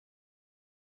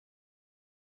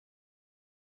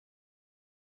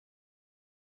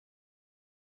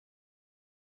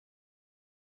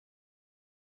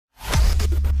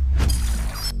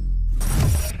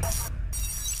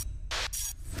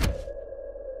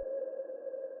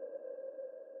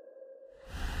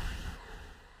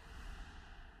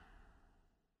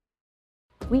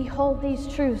We hold these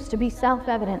truths to be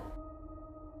self-evident.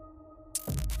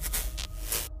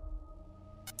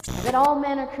 That all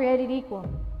men are created equal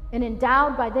and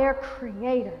endowed by their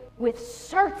Creator with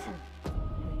certain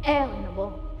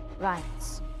inalienable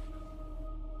rights.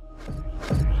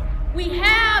 We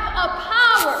have a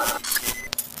power.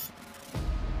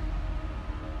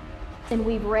 And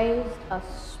we've raised a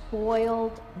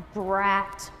spoiled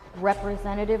brat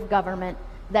representative government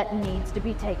that needs to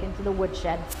be taken to the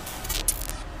woodshed.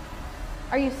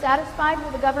 Are you satisfied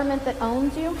with a government that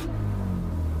owns you?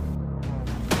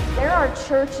 There are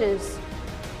churches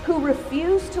who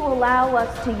refuse to allow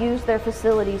us to use their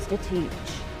facilities to teach.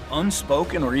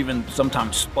 Unspoken or even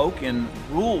sometimes spoken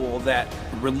rule that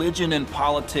religion and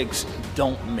politics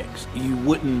don't mix. You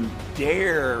wouldn't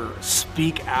dare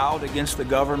speak out against the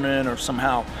government or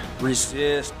somehow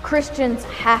resist. Christians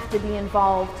have to be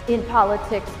involved in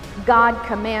politics. God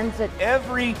commands it.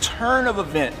 Every turn of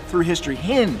event through history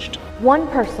hinged One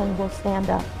person will stand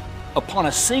up, upon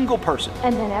a single person.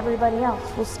 and then everybody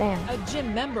else will stand. A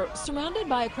gym member, surrounded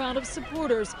by a crowd of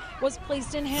supporters, was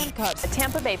placed in handcuffs. A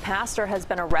Tampa Bay pastor has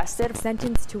been arrested.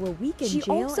 Sentenced to a week in She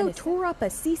jail. also and tore up a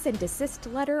cease and desist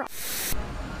letter.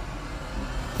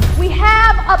 We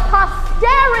have a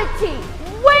posterity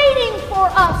waiting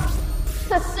for us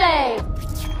to say,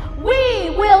 we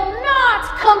will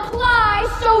not comply,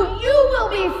 so you will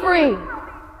be free.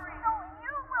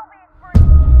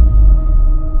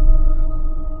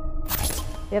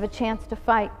 We have a chance to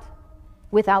fight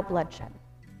without bloodshed.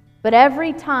 But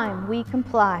every time we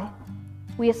comply,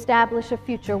 we establish a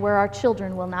future where our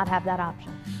children will not have that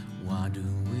option. Why do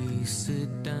we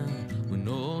sit down when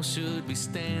all should be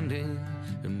standing?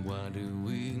 And why do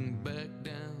we back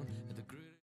down at the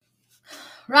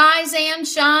Rise and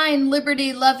shine,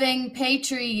 liberty-loving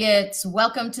patriots.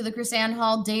 Welcome to the KrisAnne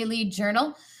Hall Daily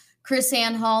Journal.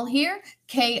 KrisAnne Hall here,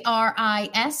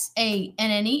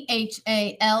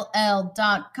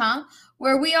 KrisAnnehall.com,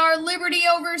 where we are liberty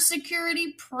over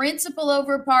security, principle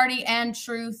over party, and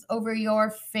truth over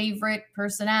your favorite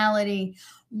personality.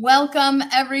 Welcome,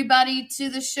 everybody, to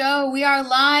the show. We are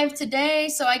live today,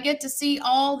 so I get to see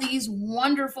all these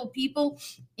wonderful people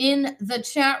in the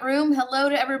chat room. Hello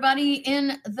to everybody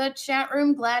in the chat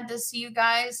room. Glad to see you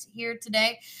guys here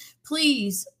today.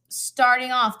 Please,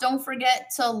 starting off, don't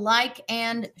forget to like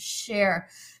and share.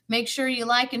 Make sure you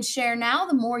like and share now.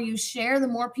 The more you share, the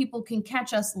more people can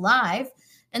catch us live,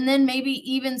 and then maybe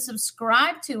even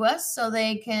subscribe to us so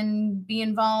they can be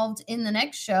involved in the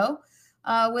next show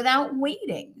without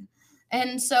waiting.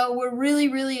 And so we're really,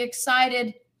 really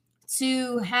excited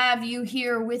to have you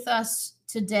here with us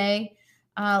today.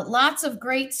 Lots of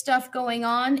great stuff going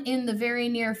on in the very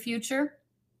near future.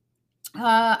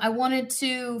 I wanted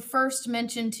to first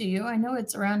mention to you, I know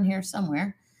it's around here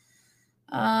somewhere.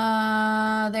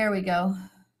 There we go.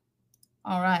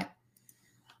 All right.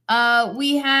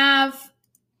 We have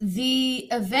the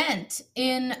event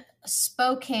in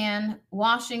Spokane,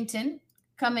 Washington,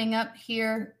 coming up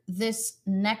here this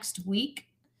next week.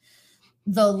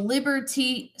 The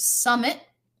Liberty Summit.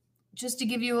 Just to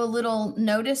give you a little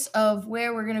notice of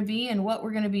where we're going to be and what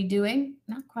we're going to be doing.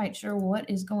 Not quite sure what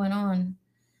is going on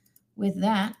with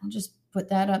that. I'll just put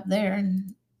that up there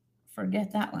and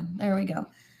forget that one. There we go.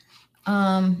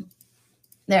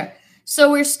 There. So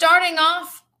we're starting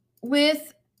off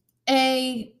with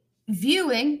a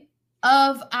viewing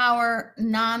of our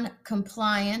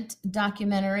non-compliant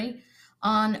documentary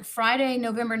on Friday,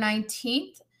 November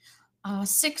 19th,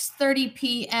 6:30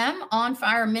 p.m. on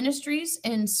Fire Ministries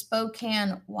in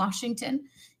Spokane, Washington.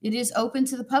 It is open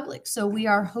to the public, so we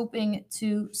are hoping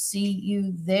to see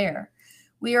you there.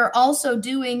 We are also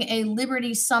doing a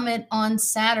Liberty Summit on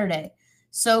Saturday.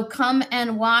 So come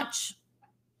and watch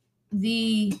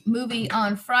the movie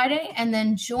on Friday and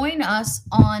then join us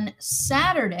on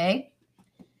Saturday.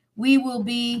 We will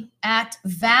be at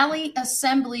Valley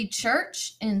Assembly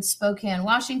Church in Spokane,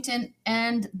 Washington,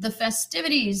 and the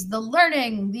festivities, the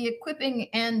learning, the equipping,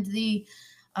 and the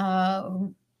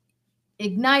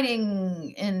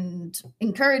igniting and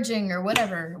encouraging, or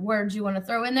whatever words you want to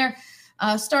throw in there,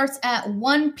 starts at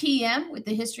 1 p.m. with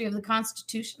the history of the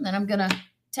Constitution. Then I'm going to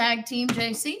tag team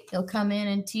JC. He'll come in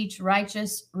and teach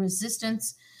righteous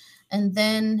resistance. And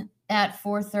then at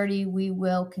 4:30, we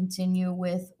will continue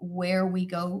with where we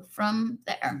go from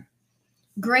there.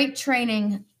 Great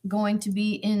training going to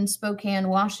be in Spokane,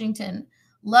 Washington.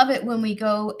 Love it when we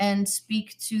go and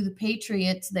speak to the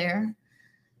patriots there.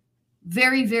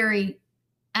 Very, very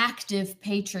active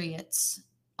patriots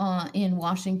in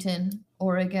Washington,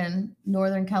 Oregon,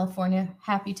 Northern California.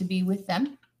 Happy to be with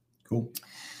them. Cool.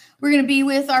 We're going to be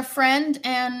with our friend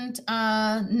and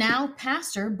now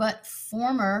pastor, but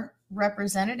former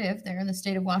representative there in the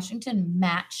state of Washington,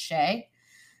 Matt Shea.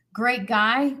 Great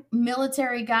guy,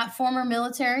 military guy, former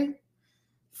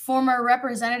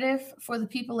representative for the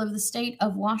people of the state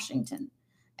of Washington,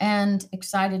 and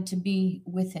excited to be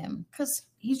with him because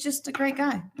he's just a great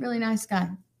guy, really nice guy,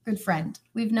 good friend.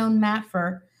 We've known Matt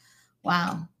for,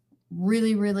 wow,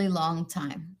 really, really long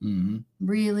time.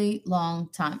 Really long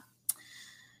time.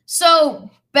 So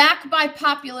back by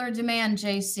popular demand,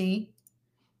 JC,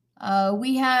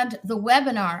 we had the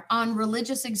webinar on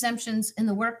religious exemptions in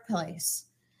the workplace.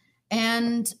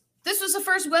 And this was the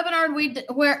first webinar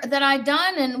that I'd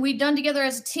done, and we'd done together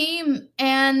as a team,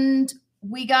 and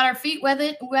we got our feet wet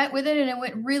with it, and it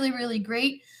went really, really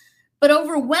great. But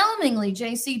overwhelmingly,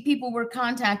 JC, people were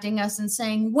contacting us and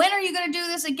saying, when are you going to do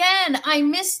this again? I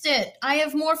missed it. I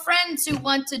have more friends who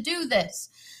want to do this.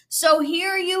 So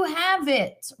here you have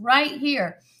it right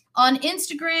here on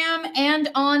Instagram and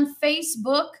on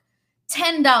Facebook.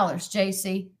 $10,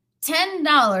 JC.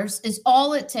 $10 is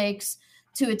all it takes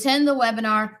to attend the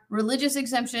webinar, Religious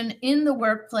Exemption in the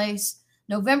Workplace,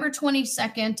 November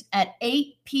 22nd at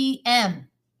 8 p.m.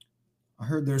 I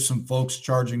heard there's some folks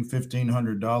charging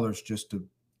 $1,500 just to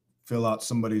fill out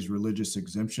somebody's religious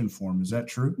exemption form. Is that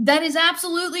true? That is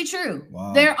absolutely true.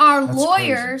 Wow, there are that's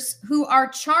lawyers who are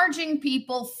charging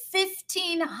people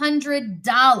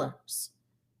 $1,500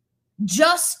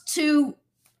 just to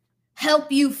help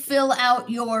you fill out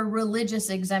your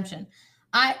religious exemption.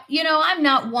 I'm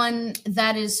not one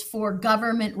that is for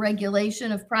government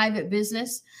regulation of private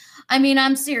business. I mean,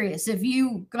 I'm serious. If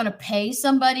you're going to pay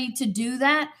somebody to do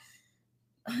that,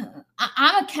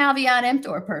 I'm a caveat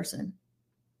emptor person.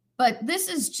 But this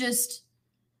is just,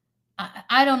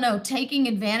 I don't know, taking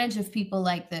advantage of people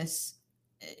like this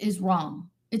is wrong.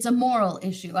 It's a moral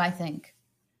issue, I think.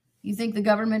 You think the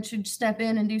government should step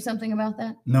in and do something about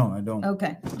that? No, I don't.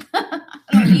 Okay. I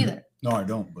don't either. No, I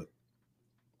don't, but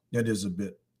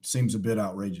that seems a bit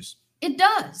outrageous. It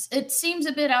does. It seems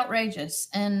a bit outrageous.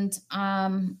 And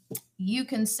you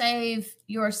can save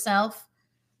yourself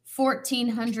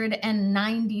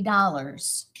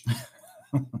 $1,490.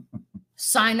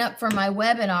 Sign up for my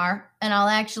webinar and I'll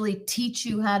actually teach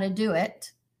you how to do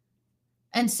it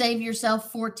and save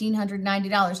yourself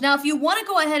 $1,490. Now, if you want to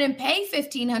go ahead and pay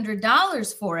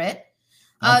 $1,500 for it,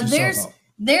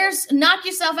 there's knock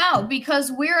yourself out, because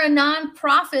we're a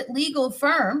nonprofit legal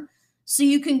firm. So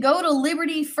you can go to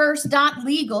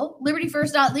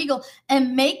libertyfirst.legal,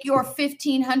 and make your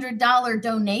 $1,500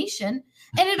 donation,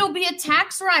 and it'll be a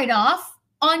tax write-off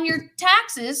on your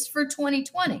taxes for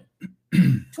 2020,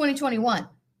 2021.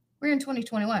 We're in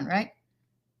 2021, right?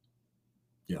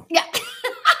 Yeah. Yeah.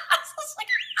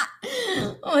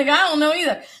 I'm like, I don't know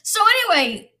either. So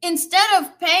anyway, instead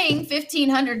of paying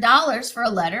 $1,500 for a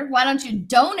letter, why don't you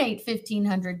donate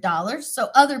 $1,500 so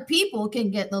other people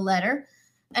can get the letter,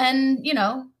 and,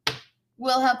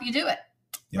 we'll help you do it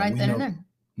right then and there.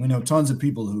 We know tons of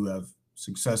people who have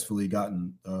successfully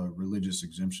gotten religious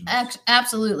exemptions.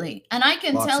 Absolutely. And I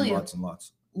can tell you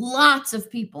lots of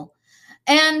people.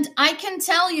 And I can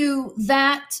tell you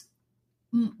that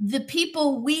the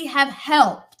people we have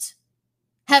helped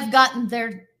have gotten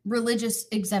their religious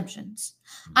exemptions.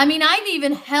 I mean, I've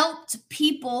even helped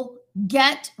people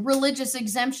get religious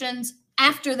exemptions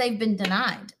after they've been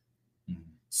denied.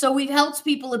 So we've helped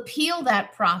people appeal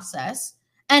that process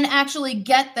and actually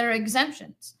get their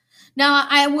exemptions. Now,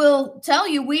 I will tell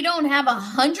you, we don't have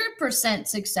 100%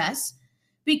 success,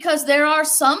 because there are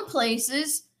some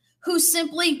places who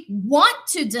simply want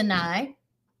to deny.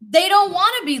 They don't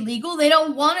want to be legal. They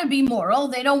don't want to be moral.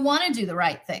 They don't want to do the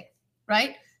right thing,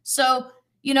 right? So,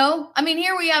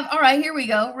 here we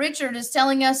go. Richard is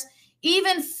telling us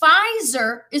even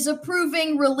Pfizer is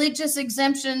approving religious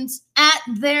exemptions at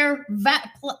their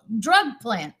drug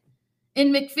plant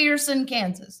in McPherson,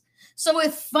 Kansas. So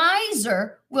if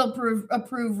Pfizer will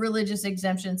approve religious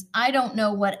exemptions, I don't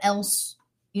know what else,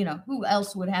 who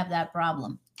else would have that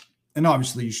problem. And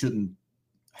obviously you shouldn't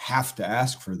have to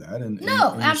ask for that. And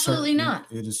absolutely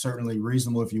not. It is certainly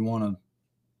reasonable if you want to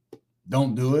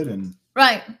don't do it and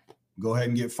right. Go ahead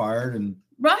and get fired and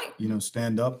right.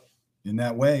 Stand up in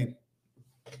that way.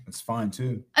 That's fine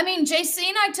too. I mean, JC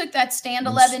and I took that stand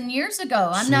 11 years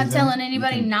ago. I'm not telling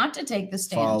anybody not to take the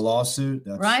stand. File a lawsuit.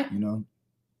 That's, right.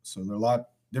 So there are a lot of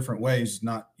different ways.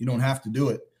 You don't have to do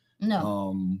it.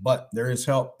 No. But there is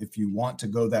help if you want to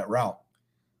go that route.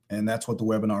 And that's what the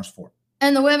webinar is for.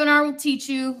 And the webinar will teach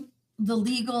you the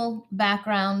legal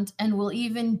background, and will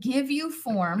even give you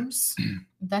forms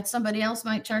that somebody else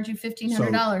might charge you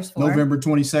 $1,500 for. November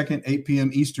 22nd, 8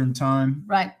 p.m. Eastern time.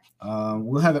 Right.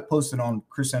 We'll have it posted on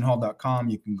KrisAnneHall.com.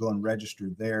 You can go and register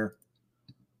there.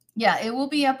 Yeah, it will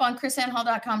be up on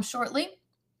KrisAnneHall.com shortly.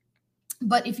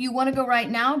 But if you want to go right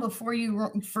now before you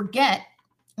forget,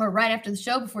 or right after the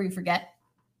show before you forget,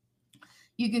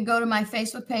 you can go to my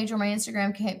Facebook page or my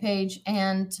Instagram page,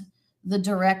 and the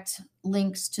direct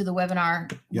links to the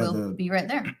webinar will be right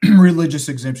there. Religious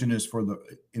exemption is for the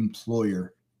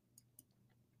employer.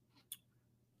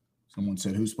 Someone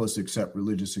said, who's supposed to accept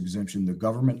religious exemption, the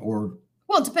government or?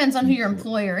 Well, it depends on who your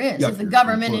employer is. Yeah, if the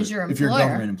government is your employer. If you're a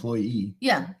government employee.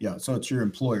 Yeah. Yeah. So it's your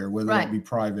employer, whether it be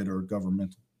private or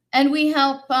governmental. And we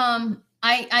help,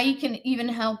 I can even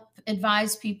help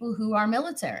advise people who are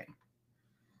military.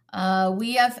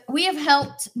 We have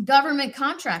helped government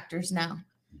contractors now.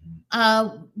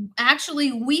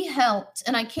 Actually, we helped,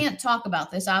 and I can't talk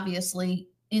about this obviously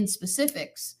in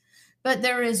specifics, but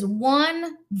there is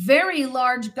one very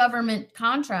large government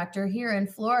contractor here in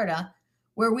Florida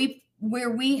where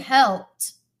we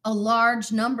helped a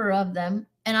large number of them.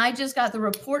 And I just got the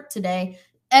report today.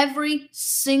 Every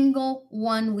single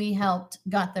one we helped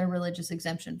got their religious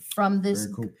exemption from this,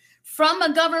 from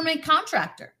a government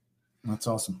contractor. That's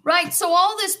awesome. Right. So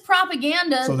all this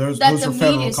propaganda. So those are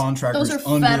federal contractors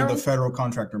under the federal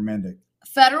contractor mandate.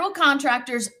 Federal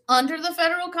contractors under the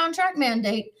federal contract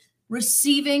mandate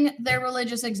receiving their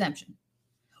religious exemption,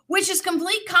 which is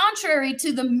complete contrary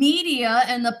to the media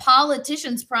and the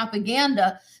politicians'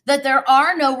 propaganda that there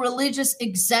are no religious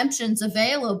exemptions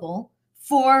available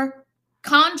for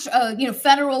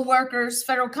federal workers,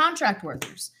 federal contract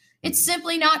workers. It's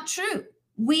simply not true.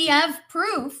 We have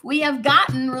proof. We have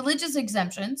gotten religious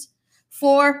exemptions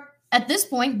for, at this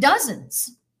point,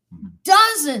 dozens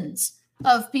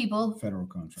of people,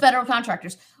 federal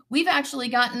contractors. We've actually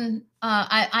gotten,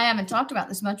 I haven't talked about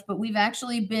this much, but we've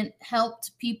actually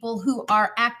helped people who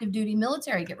are active duty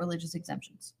military get religious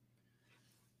exemptions.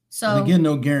 So and again,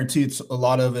 no guarantee. It's a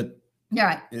lot of it.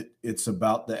 Yeah, right. It's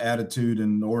about the attitude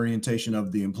and the orientation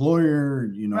of the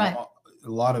employer. A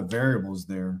lot of variables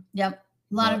there. Yep,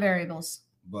 a lot of variables.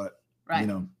 But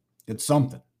it's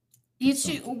something.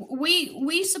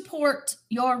 We support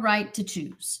your right to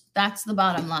choose. That's the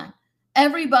bottom line.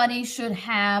 Everybody should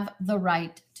have the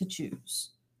right to choose.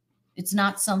 It's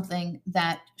not something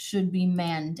that should be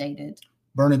mandated.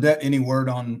 Bernadette, any word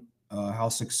on how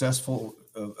successful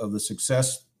of the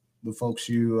success the folks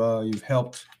you've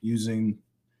helped using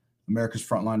America's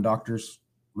Frontline Doctors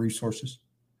resources?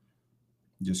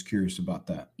 Just curious about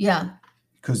that. Yeah,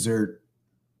 because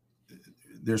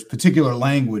there's particular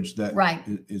language that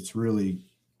it's really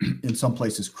in some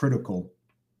places critical,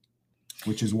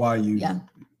 which is why you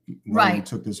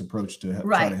took this approach to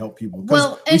try to help people.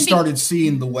 Because we started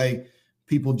seeing the way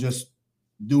people just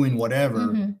doing whatever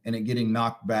and it getting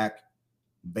knocked back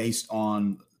based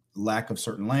on lack of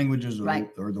certain languages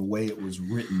or the way it was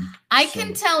written. I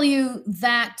can tell you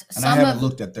that and I haven't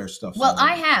looked at their stuff. Well,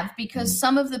 I have, because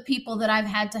some of the people that I've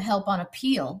had to help on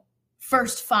appeal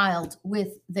first filed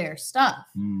with their stuff.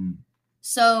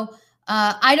 So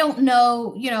I don't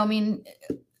know,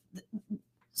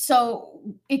 so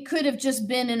it could have just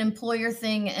been an employer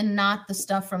thing and not the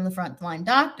stuff from the Frontline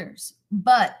Doctors.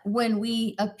 But when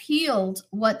we appealed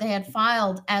what they had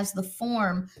filed as the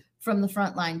form from the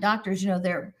Frontline Doctors,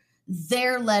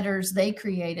 their letters they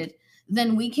created,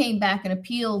 then we came back and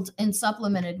appealed and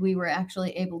supplemented. We were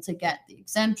actually able to get the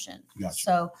exemption. Gotcha.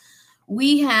 So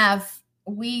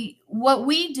what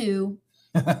we do.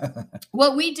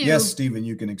 Yes, Stephen,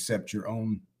 you can accept your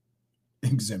own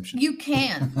exemption. You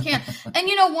can.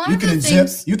 And one of the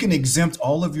things you can exempt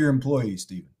all of your employees,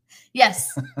 Stephen.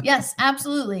 Yes,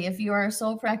 absolutely. If you are a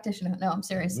sole practitioner, no, I'm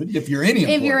serious. If you're any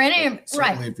employee,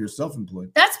 right? If you're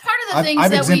self-employed, that's part of the things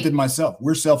I've exempted myself.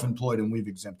 We're self-employed, and we've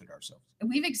exempted ourselves.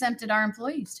 We've exempted our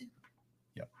employees too.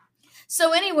 Yeah.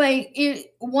 So anyway,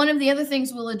 one of the other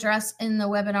things we'll address in the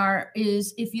webinar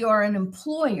is if you are an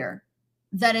employer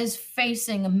that is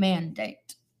facing a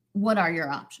mandate, what are your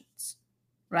options,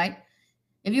 right?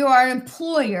 If you are an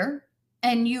employer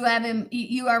and you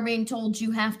are being told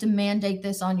you have to mandate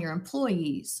this on your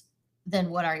employees, then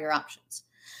what are your options?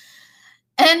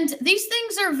 And these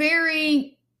things are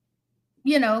very,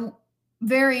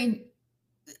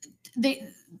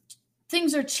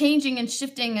 things are changing and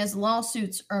shifting as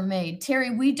lawsuits are made.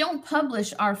 Terry, we don't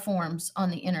publish our forms on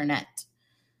the internet.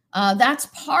 That's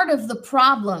part of the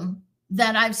problem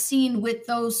that I've seen with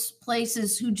those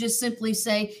places who just simply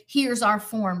say, here's our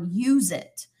form, use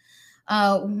it.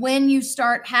 When you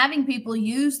start having people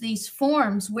use these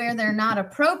forms where they're not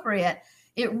appropriate,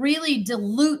 it really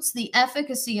dilutes the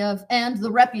efficacy of and the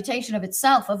reputation of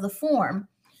itself of the form.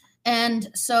 And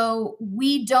so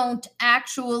we don't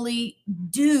actually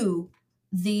do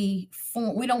the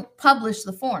form. We don't publish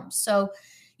the forms. So,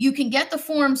 You can get the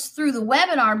forms through the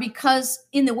webinar, because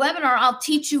in the webinar, I'll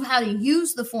teach you how to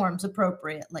use the forms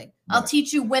appropriately. Right. I'll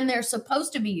teach you when they're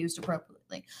supposed to be used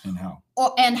appropriately.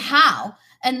 And how.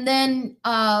 And then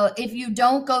if you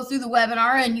don't go through the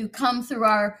webinar and you come through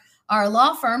our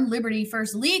law firm, Liberty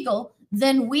First Legal,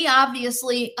 then we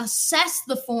obviously assess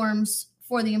the forms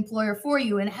for the employer for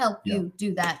you and help you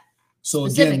do that. So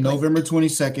again, November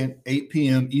 22nd, 8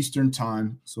 p.m. Eastern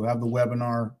time. So have the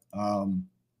webinar.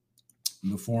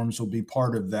 The forms will be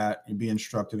part of that. You'll be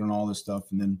instructed on all this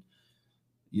stuff. And then,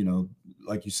 you know,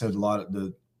 like you said, a lot of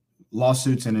the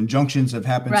lawsuits and injunctions have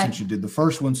happened since you did the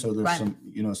first one. So there's some,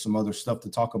 you know, some other stuff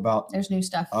to talk about. There's new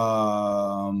stuff.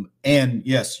 And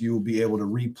yes, you will be able to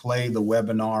replay the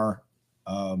webinar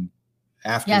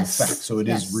after the fact. So it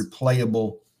is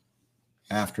replayable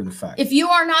after the fact. If you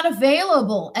are not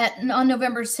available on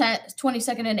November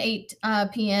 22nd at 8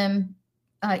 p.m.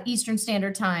 Eastern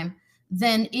Standard Time,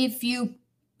 then if you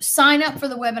sign up for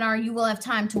the webinar, you will have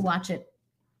time to watch it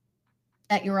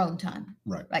at your own time.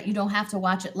 Right. You don't have to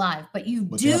watch it live, but you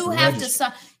do have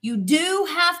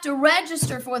to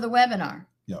register for the webinar.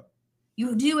 Yep.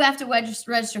 You do have to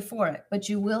register for it, but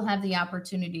you will have the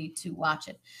opportunity to watch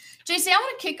it. JC, I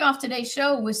want to kick off today's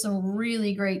show with some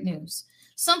really great news.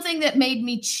 Something that made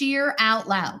me cheer out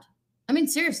loud. I mean,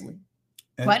 seriously,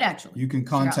 quite actually. You can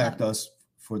contact us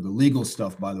for the legal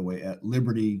stuff, by the way, at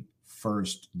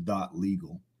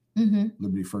libertyfirst.legal.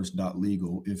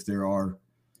 Libertyfirst.legal. If there are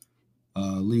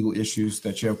legal issues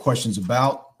that you have questions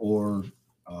about, or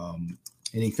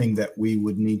anything that we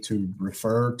would need to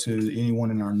refer to anyone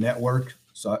in our network.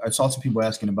 So I saw some people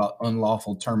asking about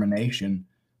unlawful termination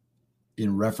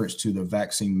in reference to the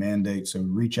vaccine mandate. So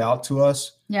reach out to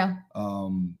us. Yeah.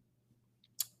 You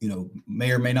know,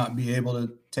 may or may not be able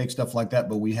to take stuff like that,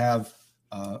 but we have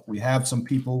some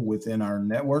people within our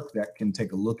network that can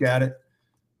take a look at it.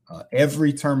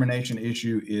 Every termination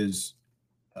issue is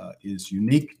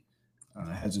unique,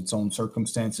 has its own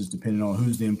circumstances depending on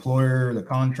who's the employer, the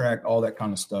contract, all that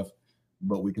kind of stuff.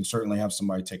 But we can certainly have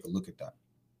somebody take a look at that.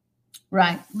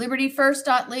 Right.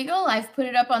 Libertyfirst.legal. I've put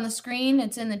it up on the screen.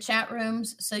 It's in the chat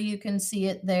rooms, so you can see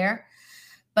it there.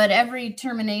 But every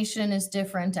termination is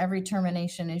different. Every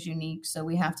termination is unique, so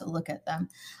we have to look at them.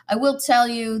 I will tell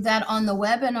you that on the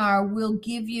webinar, we'll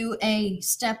give you a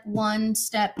step 1,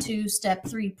 step 2, step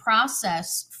 3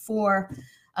 process for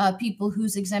people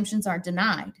whose exemptions are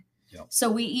denied. Yep. So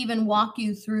we even walk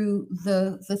you through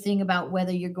the thing about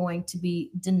whether you're going to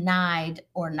be denied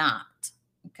or not.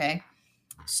 Okay.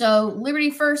 So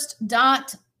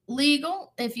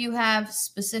libertyfirst.legal. If you have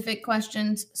specific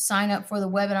questions, sign up for the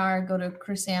webinar. Go to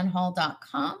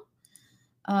KrisAnneHall.com.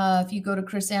 If you go to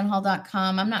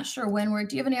KrisAnneHall.com, I'm not sure when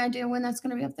do you have any idea when that's going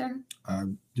to be up there? I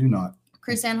do not.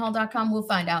 KrisAnneHall.com, we'll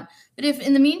find out. But if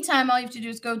in the meantime, all you have to do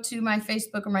is go to my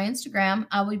Facebook or my Instagram,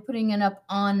 I'll be putting it up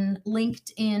on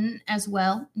LinkedIn as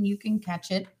well, and you can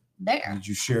catch it there. Did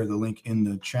you share the link in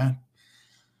the chat?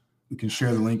 We can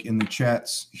share the link in the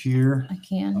chats here. I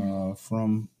can.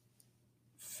 From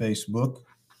Facebook.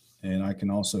 And I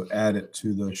can also add it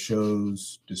to the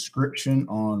show's description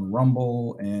on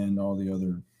Rumble and all the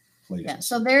other places. Yeah,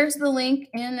 so there's the link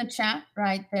in the chat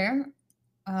right there.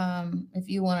 If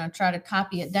you want to try to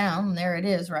copy it down, there it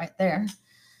is right there.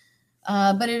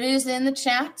 But it is in the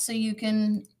chat, so you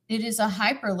can, it is a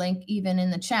hyperlink even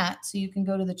in the chat, so you can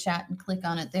go to the chat and click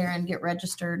on it there and get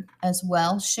registered as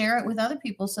well. Share it with other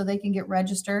people so they can get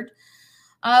registered.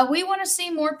 We want to see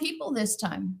more people this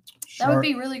time. That would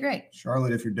be really great.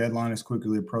 Charlotte, if your deadline is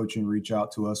quickly approaching, reach out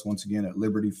to us once again at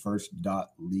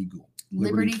libertyfirst.legal.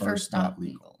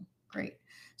 Libertyfirst.legal. Great.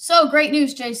 So great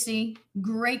news, JC.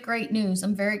 Great news.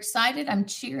 I'm very excited. I'm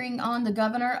cheering on the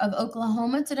governor of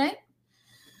Oklahoma today.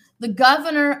 The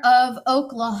governor of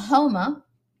Oklahoma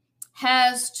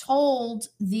has told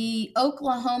the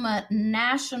Oklahoma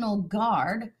National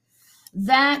Guard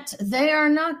that they are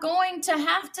not going to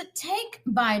have to take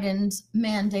Biden's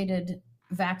mandated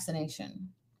vaccination.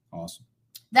 Awesome.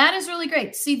 That is really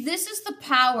great. See, this is the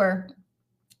power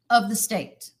of the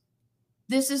state.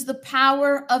 This is the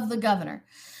power of the governor.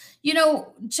 You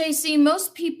know, JC,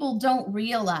 most people don't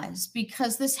realize,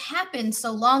 because this happened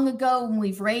so long ago and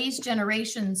we've raised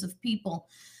generations of people.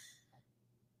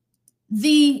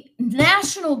 The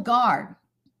National Guard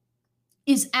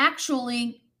is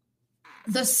actually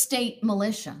the state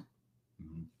militia.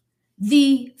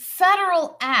 The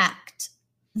federal act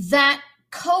that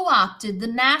co-opted the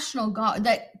National Guard,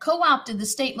 that co-opted the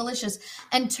state militias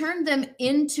and turned them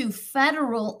into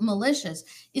federal militias,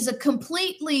 is a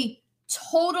completely,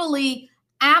 totally,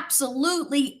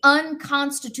 absolutely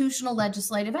unconstitutional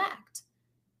legislative act.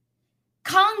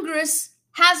 Congress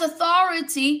has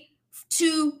authority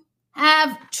to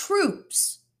have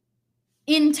troops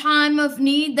in time of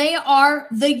need. They are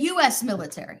the U.S.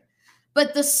 military.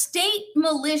 But the state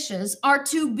militias are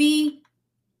to be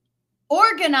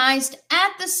organized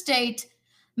at the state,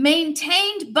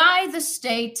 maintained by the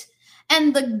state,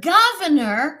 and the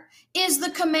governor is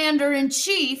the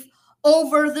commander-in-chief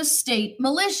over the state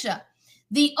militia.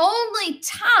 The only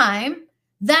time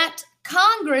that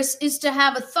Congress is to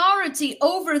have authority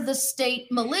over the state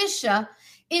militia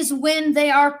is when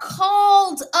they are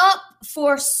called up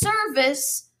for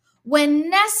service when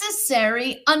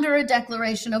necessary under a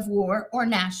declaration of war or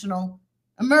national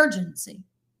emergency.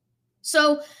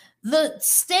 So the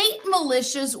state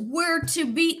militias were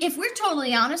to be, if we're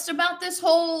totally honest about this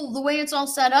the way it's all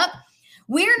set up,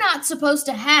 we're not supposed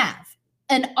to have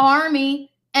an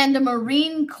Army and a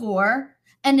Marine Corps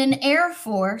and an Air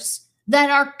Force that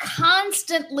are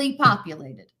constantly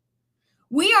populated.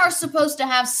 We are supposed to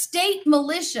have state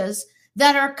militias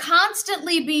that are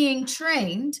constantly being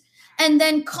trained and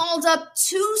then called up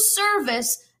to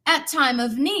service at time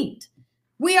of need.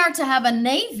 We are to have a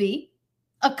Navy,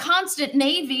 a constant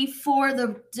Navy for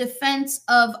the defense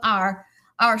of our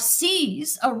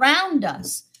seas around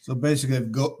us. So basically,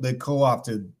 they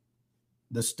co-opted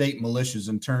the state militias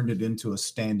and turned it into a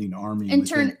standing army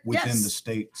within the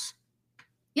states.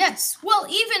 Yes. Well,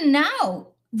 even now,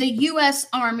 the U.S.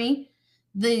 Army,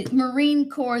 the Marine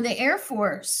Corps, the Air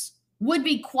Force would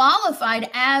be qualified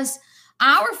as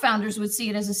our founders would see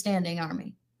it as a standing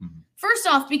army. Mm-hmm. First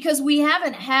off, because we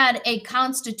haven't had a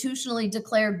constitutionally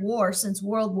declared war since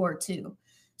World War II.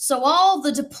 So all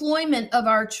the deployment of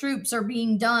our troops are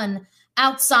being done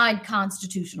outside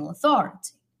constitutional authority.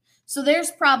 So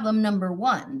there's problem number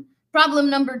one. Problem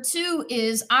number two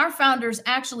is our founders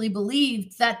actually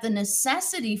believed that the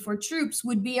necessity for troops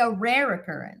would be a rare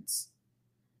occurrence,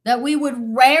 that we would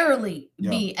rarely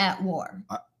be at war.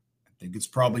 I think it's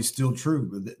probably still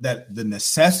true that the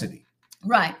necessity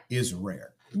is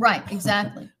rare. Right,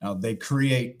 exactly. Now, they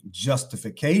create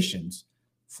justifications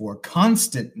for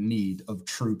constant need of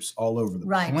troops all over the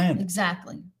planet.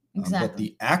 Exactly. But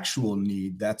the actual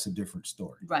need, that's a different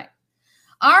story. Right.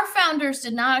 Our founders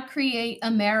did not create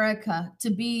America to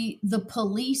be the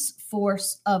police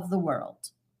force of the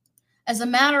world. As a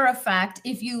matter of fact,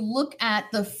 if you look at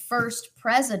the first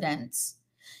presidents,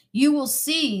 you will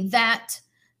see that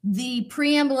the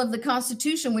preamble of the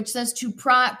Constitution, which says to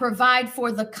provide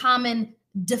for the common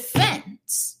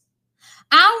defense,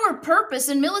 our purpose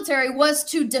in military was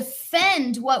to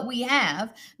defend what we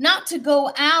have, not to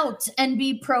go out and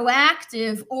be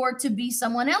proactive or to be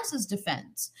someone else's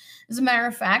defense. As a matter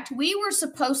of fact, we were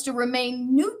supposed to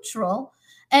remain neutral,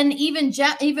 and even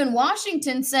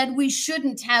Washington said we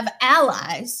shouldn't have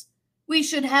allies, we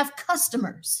should have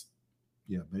customers.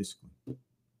 Yeah, basically.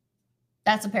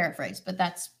 That's a paraphrase, but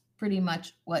that's pretty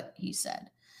much what he said.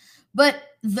 But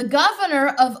the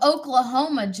governor of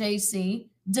Oklahoma, JC,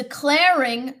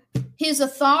 declaring his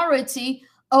authority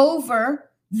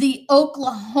over the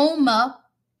Oklahoma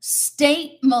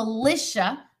state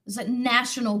militia, is it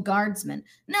National Guardsmen?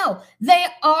 No, they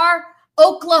are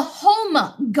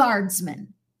Oklahoma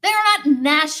Guardsmen. They are not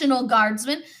National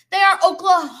Guardsmen. They are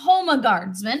Oklahoma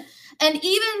Guardsmen. And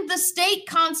even the state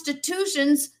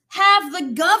constitutions have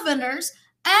the governors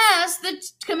as the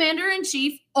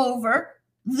commander-in-chief over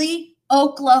the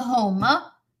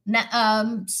Oklahoma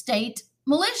state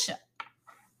militia.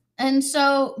 And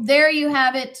so there you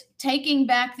have it, taking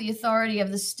back the authority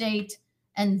of the state,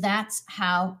 and that's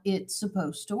how it's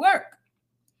supposed to work.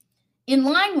 In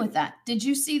line with that, did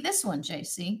you see this one,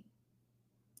 JC?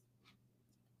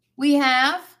 We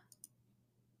have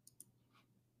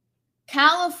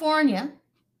California,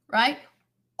 right?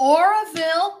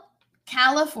 Oroville,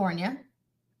 California.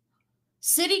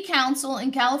 City Council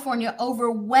in California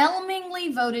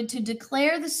overwhelmingly voted to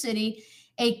declare the city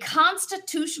a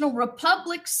constitutional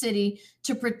republic city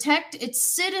to protect its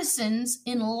citizens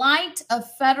in light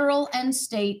of federal and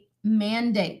state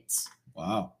mandates.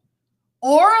 Wow.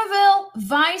 Oroville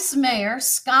Vice Mayor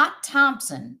Scott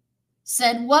Thompson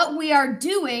said, "What we are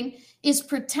doing is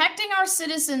protecting our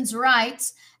citizens'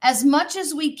 rights as much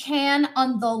as we can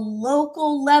on the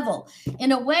local level.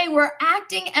 In a way, we're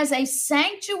acting as a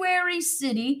sanctuary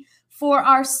city for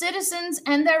our citizens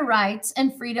and their rights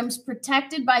and freedoms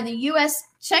protected by the U.S.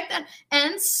 check that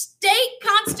and state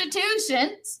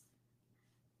constitutions."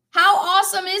 How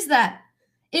awesome is that?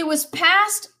 It was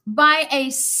passed by a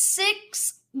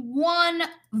 6-1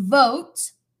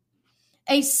 vote.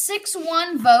 A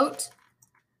 6-1 vote.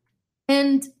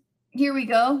 And here we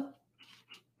go.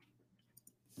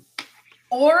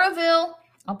 Oroville,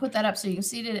 I'll put that up so you can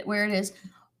see it where it is.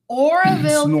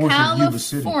 Oroville,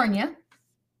 California.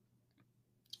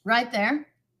 right there.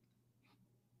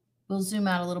 We'll zoom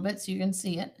out a little bit so you can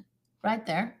see it right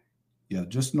there. Yeah,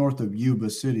 just north of Yuba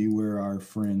City, where our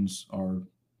friends are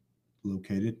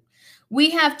located. We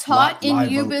have taught in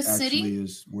Live Yuba Oak City. Actually,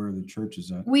 is where the church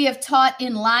is at. We have taught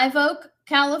in Live Oak,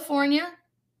 California.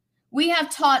 We have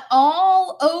taught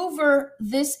all over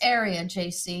this area,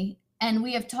 JC, and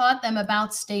we have taught them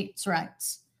about states'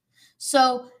 rights.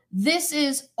 So this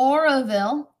is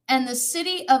Oroville, and the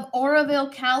city of Oroville,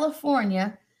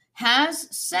 California, has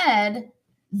said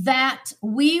that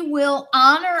we will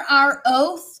honor our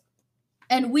oath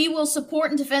and we will support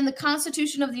and defend the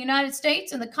Constitution of the United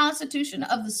States and the Constitution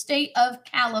of the state of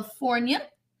California.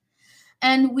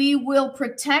 And we will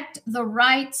protect the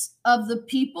rights of the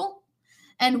people,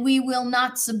 and we will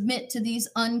not submit to these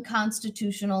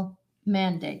unconstitutional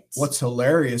mandates. What's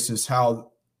hilarious is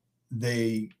how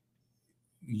they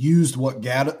used what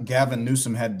Gavin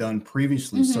Newsom had done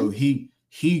previously. So he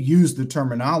used the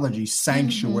terminology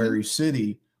sanctuary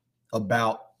city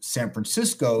about San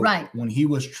Francisco when he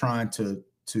was trying to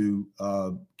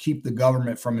keep the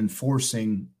government from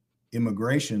enforcing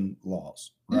immigration laws,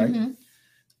 right?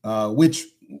 Which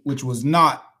was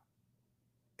not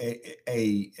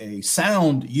a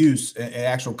sound use, an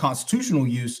actual constitutional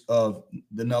use of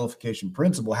the nullification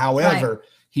principle. However,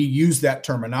 he used that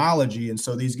terminology, and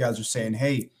so these guys are saying,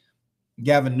 "Hey,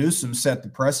 Gavin Newsom set the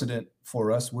precedent for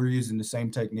us. We're using the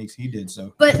same techniques he did."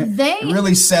 So, but it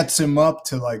really sets him up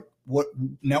to like, what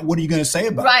are you going to say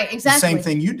about it? Exactly. The same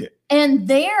thing you did. And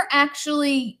they're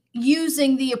actually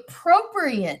using the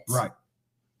appropriate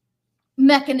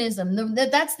mechanism.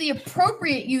 That's the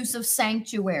appropriate use of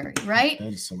sanctuary, right?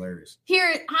 That is hilarious.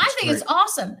 Here, I think it's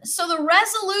awesome. So the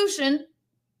resolution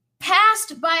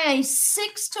passed by a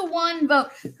 6-1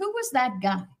 vote. Who was that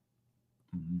guy?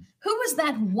 Who was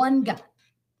that one guy?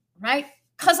 Right?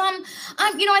 Because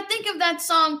I think of that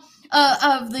song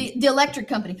of the Electric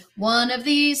Company. One of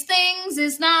these things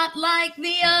is not like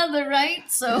the other, right?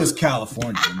 So it's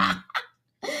California, man.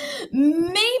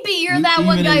 Maybe you're that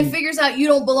one guy who figures out you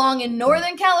don't belong in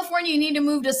Northern California. You need to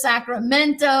move to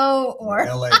Sacramento or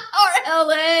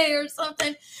LA or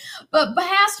something. But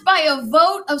passed by a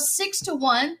vote of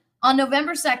 6-1 on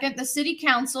November 2nd, the city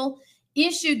council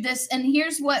issued this. And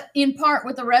here's what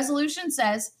the resolution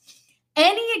says.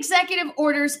 Any executive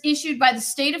orders issued by the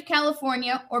state of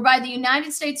California or by the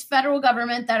United States federal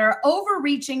government that are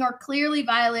overreaching or clearly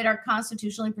violate our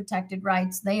constitutionally protected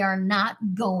rights, they are not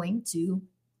going to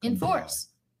enforce.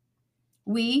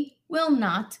 We will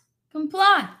not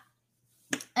comply.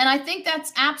 And I think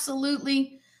that's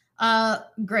absolutely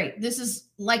great. This is,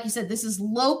 like you said, this is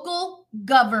local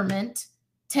government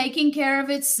taking care of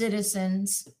its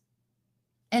citizens.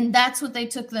 And that's what they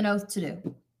took the oath to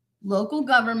do. Local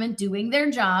government doing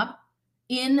their job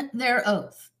in their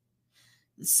oath.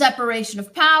 Separation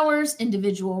of powers,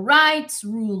 individual rights,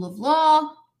 rule of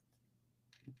law,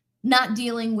 not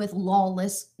dealing with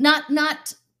lawless,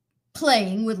 not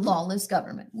playing with lawless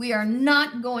government. We are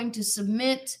not going to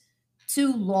submit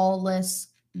to lawless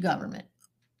government,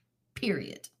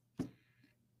 period.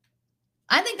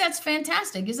 I think that's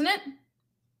fantastic, isn't it?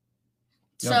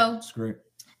 Yeah, so it's great.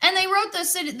 And they wrote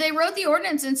the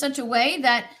ordinance in such a way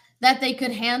that they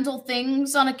could handle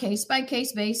things on a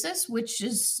case-by-case basis, which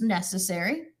is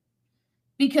necessary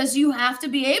because you have to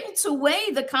be able to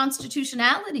weigh the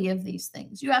constitutionality of these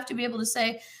things. You have to be able to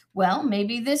say, well,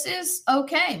 maybe this is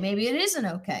okay. Maybe it isn't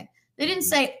okay. They didn't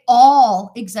say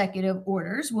all executive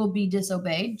orders will be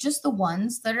disobeyed, just the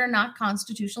ones that are not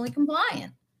constitutionally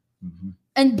compliant.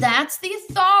 And that's the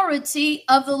authority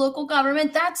of the local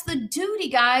government. That's the duty,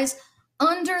 guys,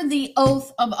 under the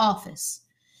oath of office.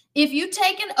 If you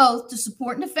take an oath to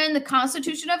support and defend the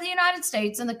Constitution of the United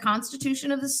States and the Constitution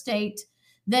of the state,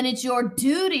 then it's your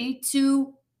duty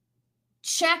to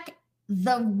check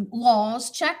the laws,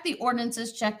 check the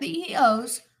ordinances, check the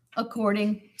EOs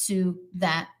according to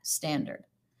that standard.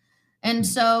 And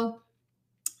so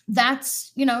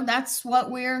that's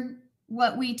what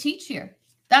we teach here.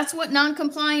 That's what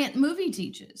non-compliant movie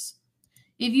teaches.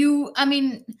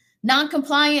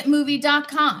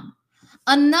 noncompliantmovie.com.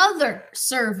 Another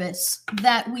service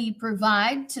that we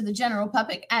provide to the general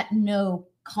public at no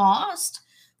cost.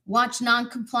 Watch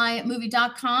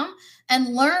noncompliantmovie.com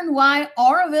and learn why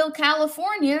Oroville,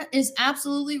 California is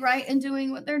absolutely right in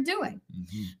doing what they're doing.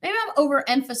 Maybe I'm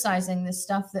overemphasizing this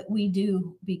stuff that we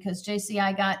do because, JC,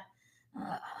 I got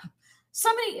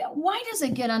somebody, why does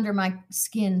it get under my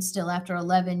skin still after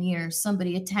 11 years?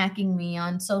 Somebody attacking me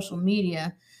on social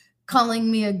media,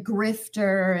 calling me a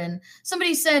grifter. And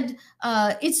somebody said,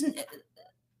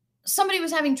 somebody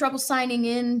was having trouble signing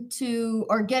in to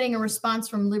or getting a response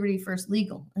from Liberty First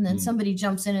Legal. And then somebody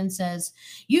jumps in and says,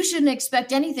 you shouldn't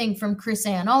expect anything from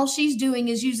KrisAnne. All she's doing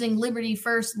is using Liberty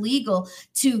First Legal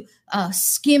to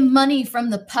skim money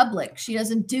from the public. She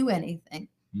doesn't do anything,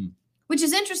 which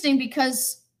is interesting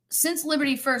because since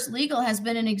Liberty First Legal has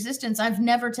been in existence, I've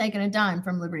never taken a dime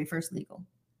from Liberty First Legal.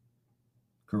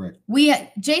 Correct.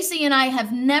 JC and I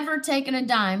have never taken a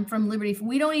dime from Liberty.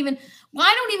 I don't even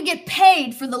get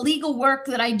paid for the legal work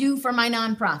that I do for my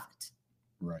nonprofit.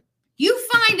 Right. You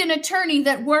find an attorney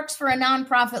that works for a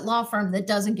nonprofit law firm that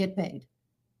doesn't get paid.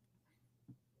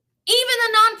 Even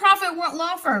the nonprofit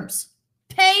law firms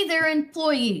pay their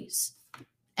employees,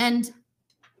 and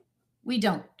we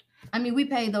don't. I mean, we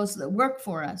pay those that work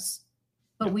for us,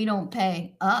 but we don't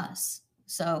pay us.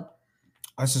 So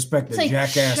I suspect the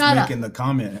jackass making the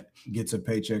comment gets a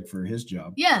paycheck for his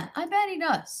job. Yeah, I bet he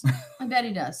does.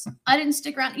 I didn't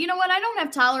stick around. You know what? I don't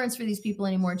have tolerance for these people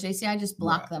anymore, JC. I just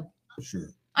block them. Sure.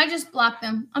 I just block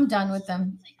them. I'm done with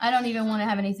them. I don't even want to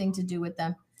have anything to do with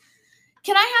them.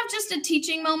 Can I have just a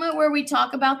teaching moment where we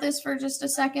talk about this for just a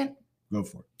second? Go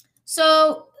for it.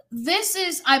 So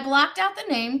I blocked out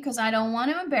the name because I don't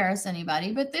want to embarrass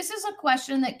anybody, but this is a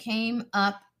question that came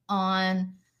up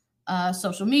on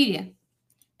social media.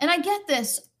 And I get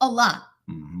this a lot.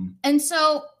 Mm-hmm. And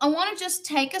so I want to just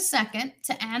take a second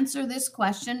to answer this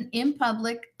question in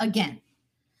public again.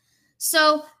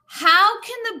 So how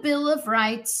can the Bill of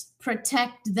Rights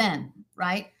protect them,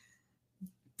 right?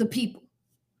 The people.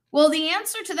 Well, the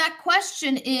answer to that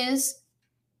question is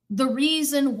the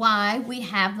reason why we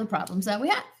have the problems that we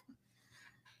have.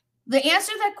 The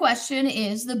answer to that question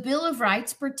is the Bill of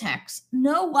Rights protects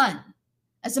no one.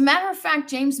 As a matter of fact,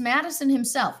 James Madison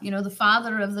himself, the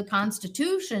father of the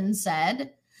Constitution,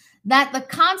 said that the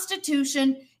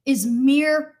Constitution is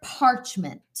mere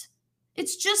parchment.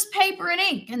 It's just paper and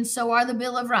ink, and so are the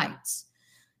Bill of Rights.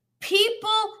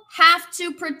 People have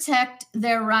to protect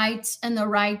their rights and the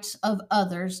rights of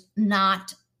others,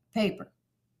 not paper.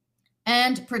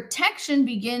 And protection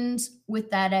begins with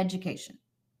that education.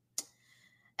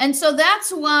 And so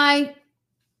that's why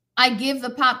I give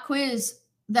the pop quiz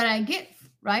that I give.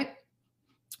 Right?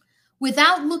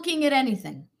 Without looking at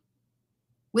anything,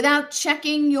 without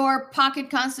checking your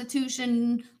pocket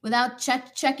constitution, without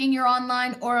checking your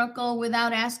online oracle,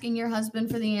 without asking your husband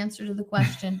for the answer to the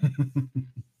question.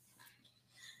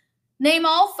 Name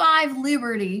all 5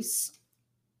 liberties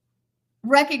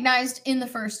recognized in the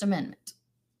First Amendment.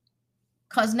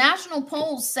 Because national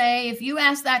polls say if you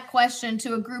ask that question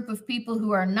to a group of people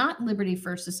who are not Liberty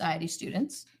First Society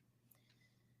students,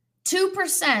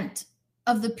 2%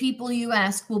 of the people you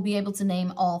ask will be able to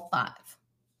name all 5.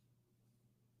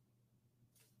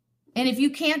 And if you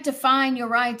can't define your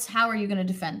rights, how are you going to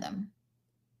defend them?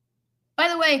 By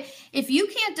the way, if you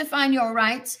can't define your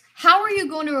rights, how are you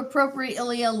going to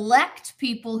appropriately elect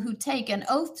people who take an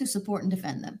oath to support and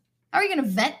defend them? How are you going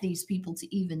to vet these people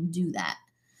to even do that?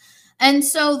 And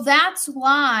so that's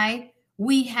why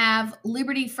we have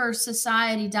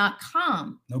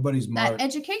libertyfirstsociety.com. That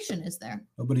education is there.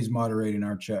 Nobody's moderating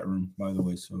our chat room, by the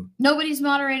way. So nobody's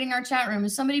moderating our chat room.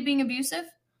 Is somebody being abusive?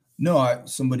 No, it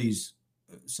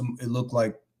looked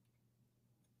like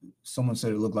someone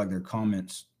said it looked like their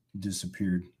comments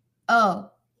disappeared. Oh.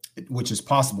 Which is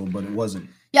possible, but it wasn't.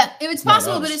 Yeah, it's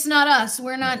possible, but it's not us.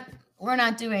 We're not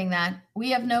doing that. We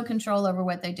have no control over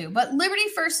what they do. But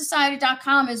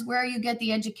libertyfirstsociety.com is where you get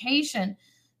the education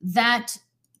that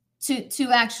to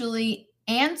actually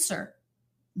answer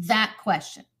that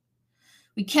question.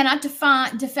 We cannot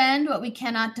defend what we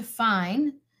cannot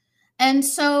define. And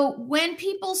so when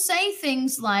people say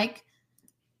things like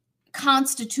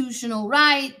constitutional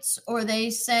rights, or they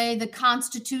say the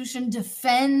Constitution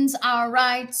defends our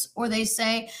rights, or they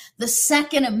say the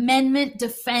Second Amendment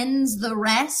defends the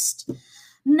rest,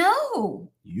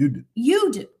 no. You do.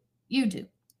 You do.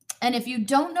 And if you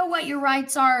don't know what your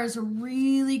rights are, there's a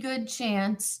really good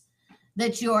chance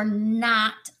that you're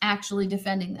not actually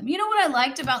defending them. You know what I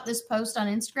liked about this post on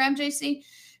Instagram, JC?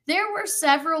 There were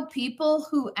several people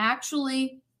who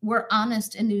actually were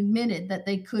honest and admitted that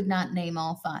they could not name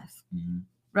all 5. Mm-hmm.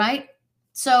 Right?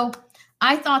 So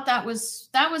I thought that was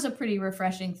a pretty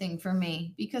refreshing thing for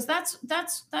me, because that's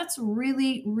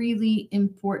really, really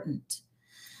important.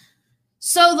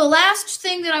 So the last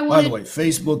thing that I wanted... By the way,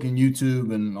 Facebook and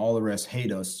YouTube and all the rest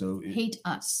hate us. So hate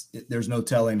us. There's no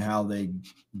telling how they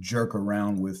jerk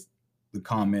around with the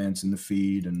comments and the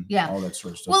feed and all that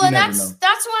sort of stuff. Well, and that's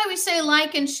why we say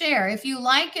like and share. If you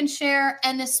like and share,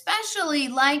 and especially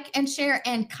like and share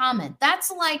and comment, that's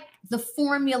like the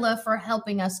formula for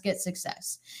helping us get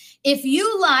success. If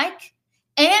you like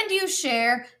and you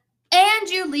share and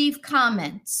you leave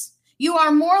comments, you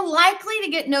are more likely to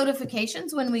get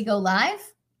notifications when we go live.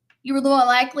 You are more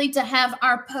likely to have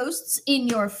our posts in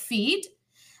your feed,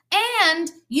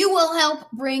 and you will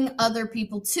help bring other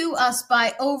people to us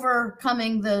by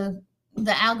overcoming the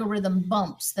algorithm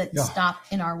bumps that stop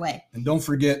in our way. And don't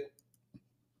forget,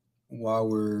 while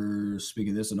we're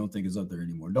speaking this, I don't think it's up there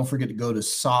anymore. Don't forget to go to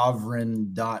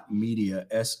sovereign.media,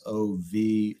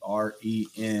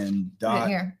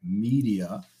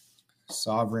 SOVREN.media,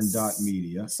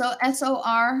 sovereign.media. So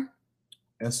SOVREN.media.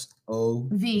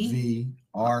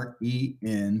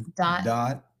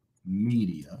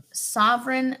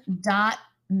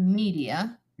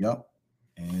 Sovereign.media. Yep.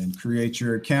 And create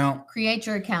your account. Create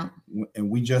your account.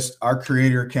 And our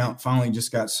creator account finally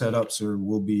just got set up, so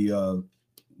we'll be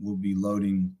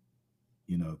loading,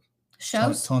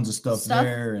 shows, tons of stuff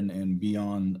there, and be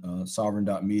on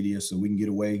sovereign.media, so we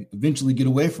can eventually get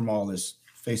away from all this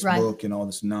Facebook and all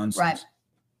this nonsense.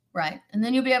 Right. And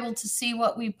then you'll be able to see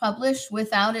what we publish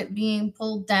without it being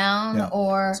pulled down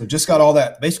So just got all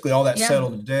that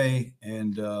settled today,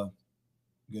 and going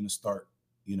to start,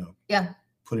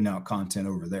 putting out content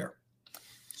over there.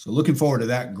 So looking forward to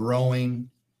that growing,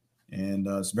 and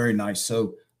it's very nice.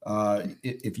 So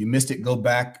if you missed it, go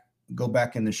back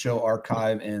in the show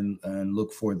archive and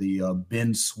look for the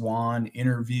Ben Swan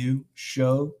interview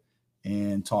show,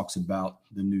 and talks about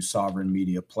the new Sovereign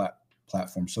Media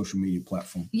platform, social media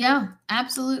platform. Yeah,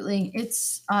 absolutely.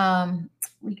 It's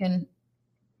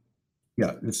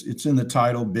it's in the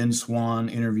title, Ben Swan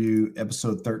interview,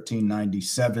 episode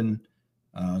 1397.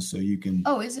 So you can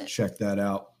check that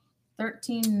out.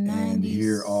 1397. And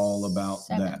hear all about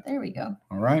that. There we go.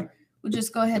 All right. We'll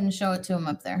just go ahead and show it to him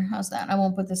up there. How's that? I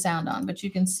won't put the sound on, but you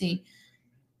can see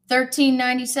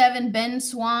 1397 Ben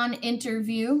Swan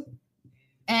interview,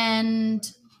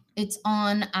 and it's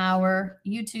on our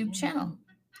YouTube channel.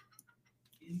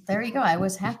 There you go. I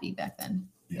was happy back then.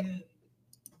 Yeah.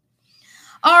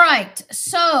 All right.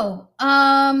 So,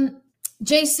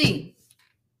 JC,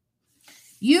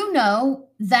 you know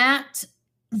that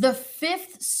the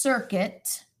Fifth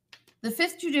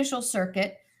Judicial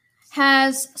Circuit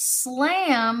has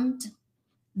slammed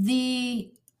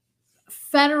the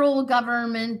federal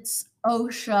government's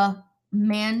OSHA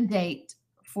mandate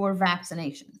for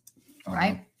vaccination,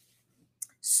 right?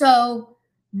 So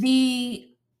the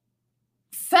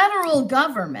federal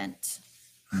government,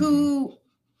 who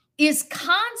is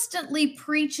constantly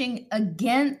preaching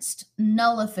against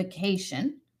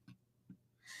nullification,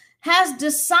 has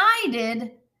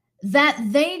decided that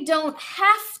they don't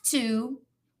have to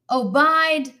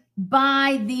abide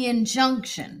by the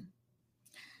injunction,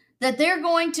 that they're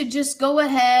going to just go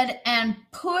ahead and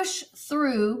push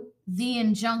through the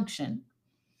injunction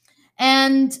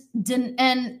and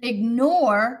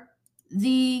ignore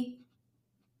the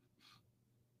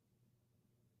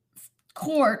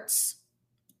court's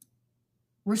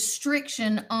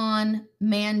restriction on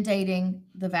mandating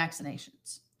the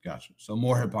vaccinations. Gotcha. So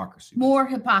more hypocrisy. More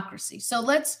hypocrisy. So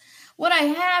what I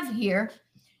have here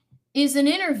is an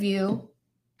interview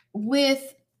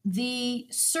with the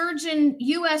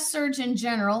U.S. Surgeon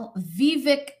General,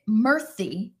 Vivek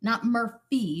Murthy, not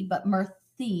Murphy, but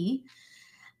Murthy.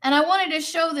 And I wanted to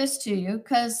show this to you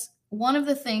because one of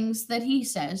the things that he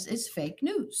says is fake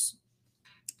news.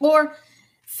 Or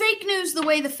fake news the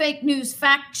way the fake news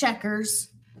fact checkers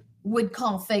would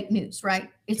call fake news, right?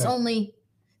 It's only,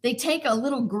 they take a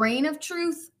little grain of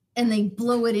truth and they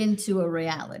blow it into a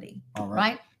reality,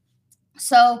 right?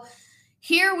 So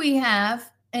here we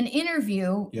have an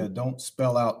interview. Yeah, don't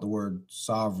spell out the word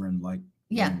sovereign like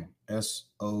SOVREN.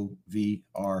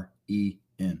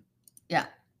 Yeah.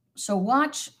 So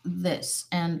watch this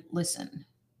and listen.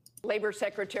 Labor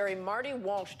Secretary Marty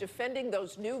Walsh defending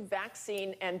those new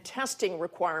vaccine and testing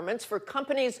requirements for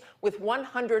companies with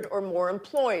 100 or more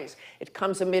employees. It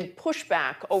comes amid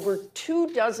pushback over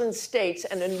 24 states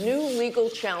and a new legal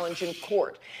challenge in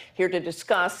court. Here to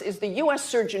discuss is the U.S.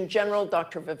 Surgeon General,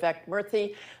 Dr. Vivek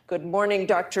Murthy. Good morning,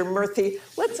 Dr. Murthy.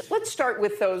 Let's start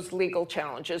with those legal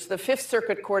challenges. The Fifth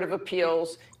Circuit Court of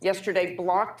Appeals yesterday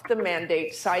blocked the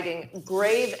mandate, citing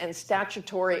grave and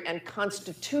statutory and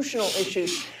constitutional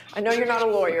issues. I know you're not a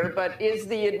lawyer, but is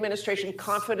the administration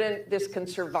confident this can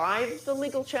survive the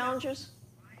legal challenges?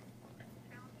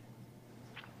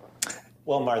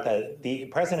 Well, Martha, the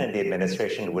president and the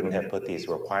administration wouldn't have put these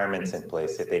requirements in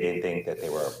place if they didn't think that they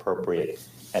were appropriate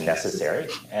and necessary.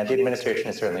 And the administration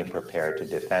is certainly prepared to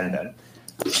defend them.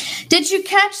 Did you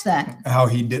catch that? How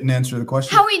he didn't answer the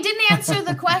question? How he didn't answer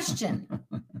the question.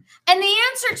 And the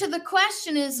answer to the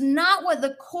question is not what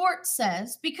the court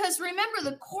says, because remember,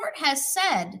 the court has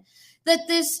said that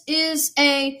this is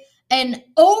a an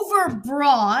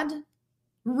overbroad,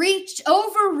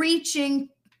 overreaching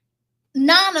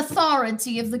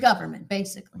non-authority of the government,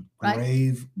 basically,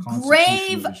 right?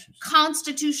 Grave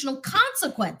constitutional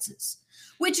consequences,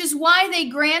 which is why they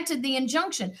granted the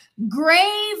injunction.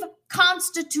 Grave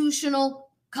constitutional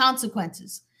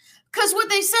consequences. Because what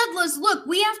they said was, look,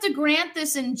 we have to grant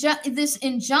this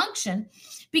injunction,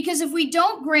 because if we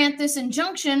don't grant this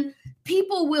injunction,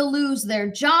 people will lose their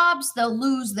jobs, they'll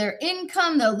lose their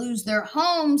income, they'll lose their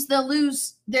homes, they'll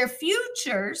lose their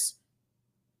futures.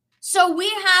 So we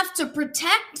have to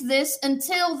protect this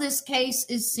until this case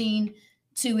is seen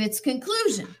to its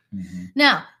conclusion. Mm-hmm.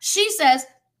 Now, she says,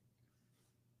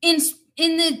 in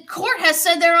the court has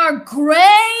said there are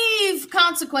grave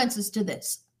consequences to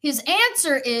this. His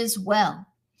answer is, well,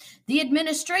 the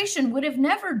administration would have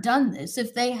never done this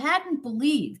if they hadn't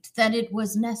believed that it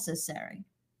was necessary.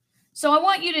 So I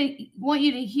want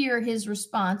you to hear his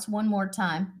response one more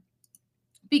time,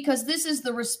 because this is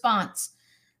the response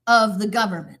of the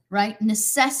government, right?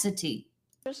 Necessity.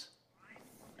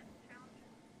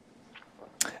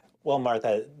 Well,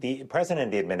 Martha, the president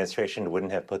and the administration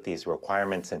wouldn't have put these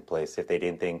requirements in place if they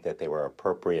didn't think that they were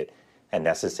appropriate and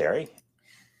necessary.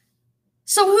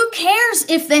 So who cares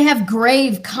if they have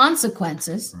grave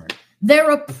consequences? Right.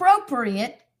 They're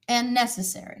appropriate and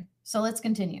necessary. So let's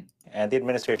continue. And the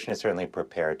administration is certainly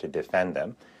prepared to defend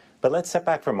them. But let's step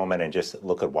back for a moment and just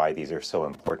look at why these are so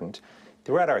important.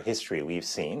 Throughout our history, we've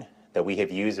seen that we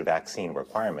have used vaccine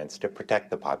requirements to protect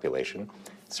the population.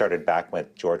 It started back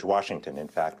with George Washington, in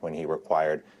fact, when he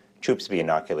required troops to be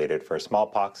inoculated for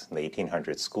smallpox. In the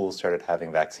 1800s, schools started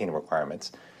having vaccine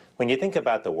requirements. When you think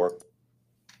about the work...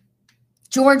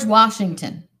 George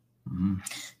Washington. Mm-hmm.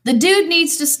 The dude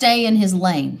needs to stay in his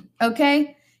lane,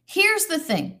 okay? Here's the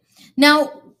thing.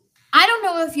 Now, I don't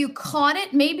know if you caught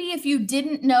it. Maybe if you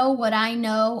didn't know what I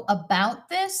know about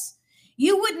this,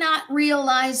 you would not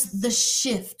realize the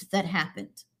shift that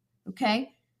happened,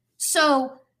 okay?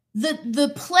 So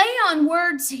the play on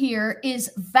words here is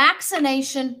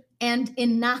vaccination and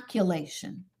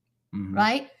inoculation, mm-hmm.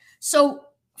 right? So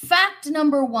fact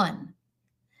number one,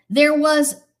 there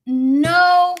was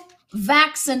no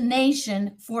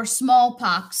vaccination for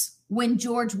smallpox when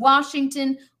George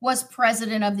Washington was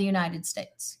president of the United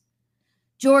States.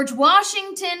 George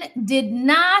Washington did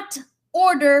not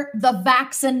order the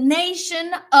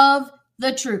vaccination of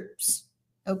the troops,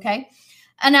 okay?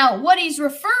 And now what he's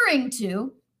referring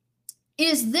to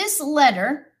is this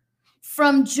letter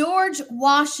from George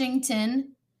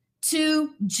Washington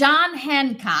to John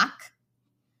Hancock,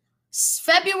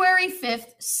 February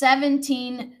 5th,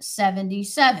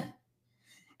 1777.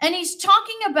 And he's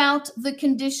talking about the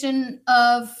condition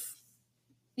of,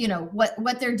 you know,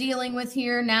 what they're dealing with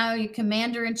here now.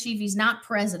 Commander-in-chief, he's not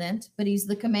president, but he's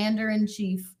the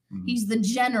commander-in-chief. Mm-hmm. He's the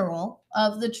general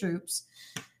of the troops.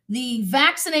 The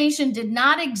vaccination did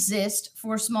not exist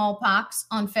for smallpox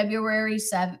on February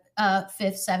 5th,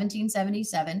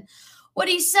 1777. What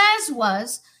he says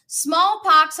was,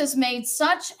 smallpox has made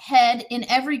such head in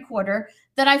every quarter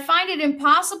that I find it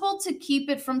impossible to keep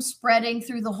it from spreading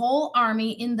through the whole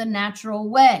army in the natural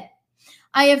way.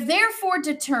 I have therefore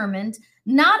determined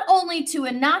not only to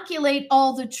inoculate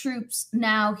all the troops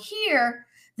now here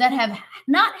that have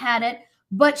not had it,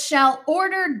 but shall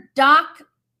order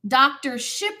Dr.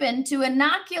 Shippen to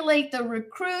inoculate the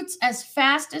recruits as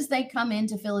fast as they come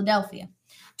into Philadelphia.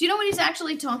 Do you know what he's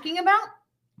actually talking about?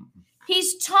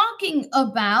 He's talking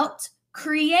about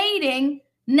creating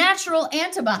natural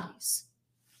antibodies.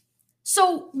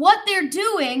 So what they're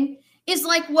doing is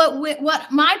like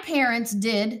what my parents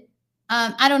did.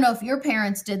 I don't know if your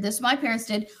parents did this. My parents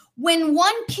did. When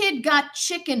one kid got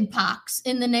chicken pox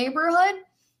in the neighborhood,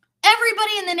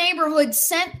 everybody in the neighborhood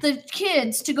sent the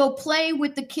kids to go play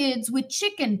with the kids with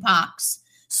chicken pox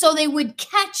so they would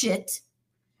catch it,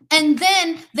 and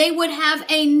then they would have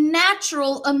a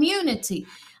natural immunity.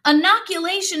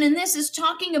 Inoculation in this is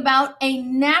talking about a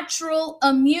natural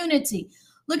immunity.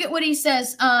 Look at what he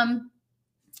says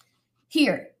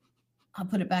here. I'll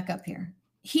put it back up here.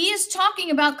 He is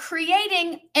talking about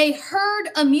creating a herd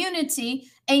immunity,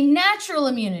 a natural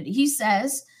immunity. He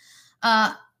says,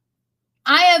 I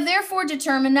have therefore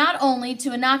determined not only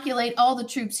to inoculate all the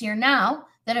troops here now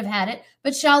that have had it,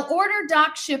 but shall order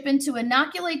Doc Shippen to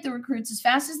inoculate the recruits as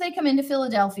fast as they come into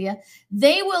Philadelphia.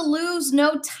 They will lose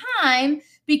no time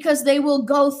because they will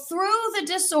go through the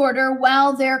disorder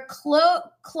while their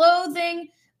clothing,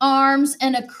 arms,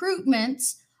 and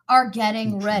accoutrements are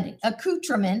getting ready.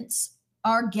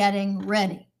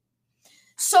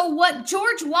 So what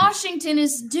George Washington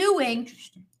is doing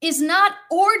is not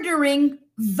ordering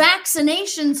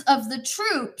vaccinations of the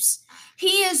troops.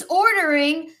 He is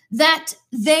ordering that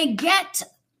they get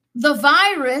the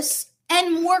virus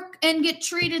and work and get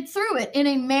treated through it in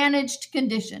a managed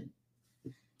condition.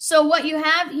 So what you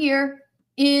have here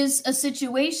is a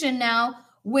situation now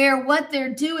where what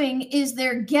they're doing is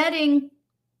they're getting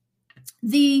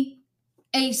a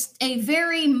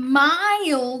very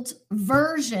mild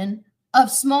version of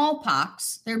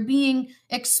smallpox. They're being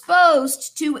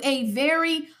exposed to a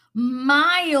very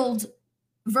mild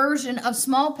version of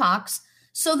smallpox,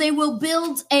 so they will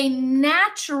build a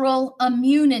natural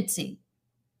immunity.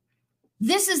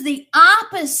 This is the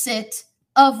opposite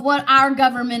of what our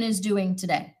government is doing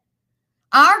today.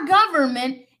 Our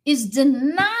government is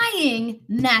denying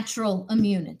natural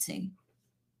immunity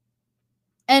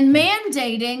and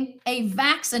mandating a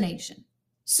vaccination.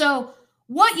 So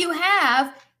what you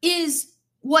have is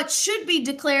what should be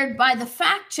declared by the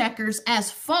fact checkers as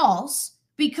false,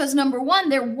 because number one,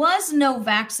 there was no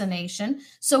vaccination,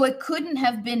 so it couldn't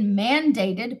have been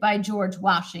mandated by George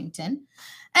Washington.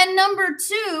 And number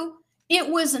two, it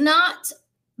was not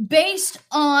based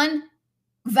on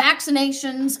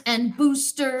vaccinations and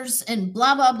boosters and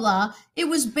blah, blah, blah. It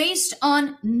was based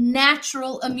on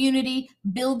natural immunity,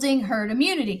 building herd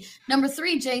immunity. Number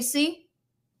three, JC,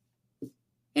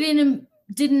 it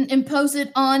didn't impose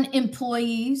it on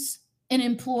employees and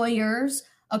employers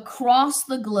across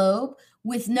the globe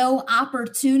with no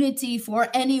opportunity for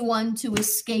anyone to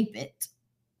escape it.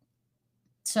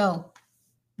 So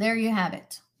there you have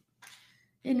it.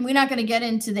 And we're not going to get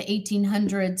into the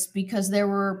 1800s because there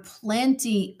were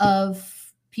plenty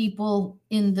of people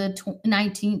in the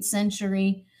 19th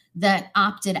century that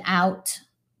opted out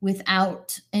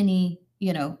without any,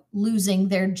 losing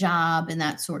their job and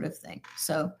that sort of thing.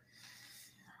 So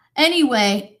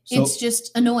anyway, it's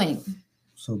just annoying.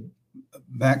 So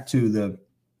back to the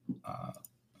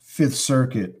Fifth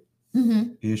Circuit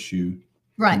issue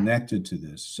connected to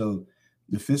this. So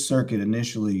the Fifth Circuit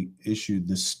initially issued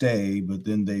the stay, but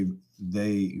then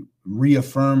they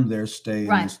reaffirmed their stay in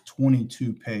this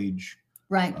 22-page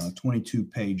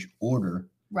order.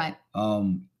 Right.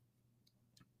 And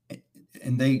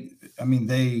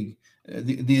the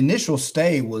initial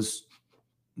stay was,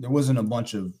 there wasn't a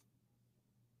bunch of,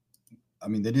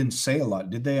 they didn't say a lot,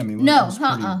 did they? No, it was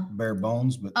pretty bare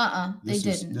bones, but they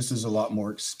didn't. This is a lot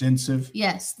more extensive.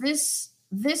 Yes, this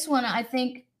one, I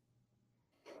think,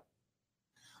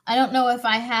 I don't know if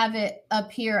I have it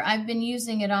up here. I've been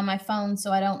using it on my phone,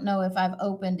 so I don't know if I've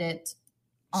opened it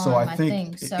on my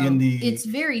thing. So it's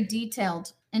very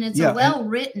detailed, and it's very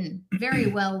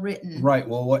well written. Right.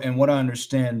 Well, and what I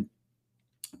understand,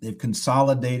 they've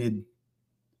consolidated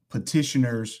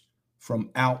petitioners from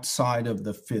outside of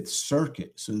the Fifth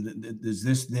Circuit. So does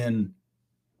this then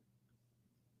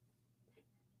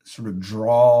sort of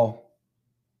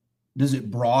does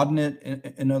it broaden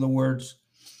it? In other words,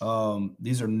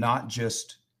 these are not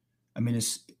just,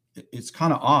 it's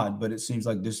kind of odd, but it seems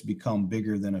like this has become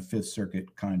bigger than a Fifth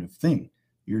Circuit kind of thing.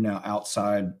 You're now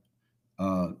outside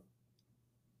the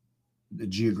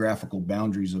geographical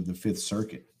boundaries of the Fifth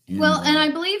Circuit. Well, and I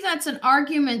believe that's an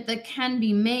argument that can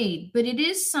be made, but it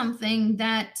is something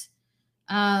that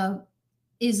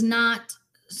is not,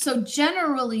 so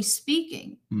generally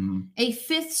speaking, a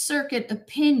Fifth Circuit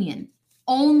opinion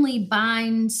only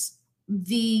binds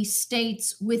the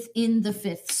states within the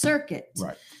Fifth Circuit.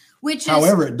 Right.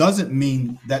 However, it doesn't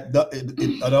mean that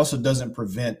it also doesn't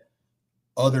prevent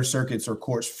other circuits or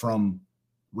courts from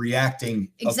reacting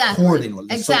accordingly.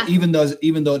 Exactly. So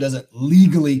even though it doesn't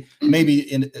legally,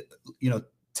 maybe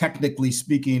technically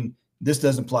speaking, this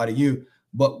doesn't apply to you,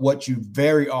 but what you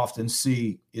very often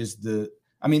see is this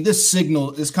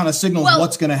kind of signals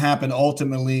what's going to happen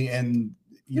ultimately, and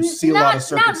you see a lot of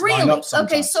circuits line up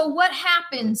sometimes. Okay, so what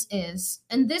happens is,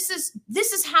 and this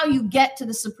is how you get to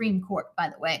the Supreme Court, by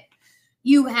the way.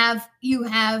 You have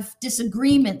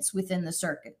disagreements within the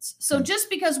circuits. So just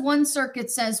because one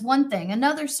circuit says one thing,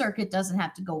 another circuit doesn't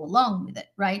have to go along with it,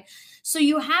 right? So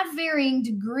you have varying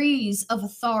degrees of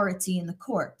authority in the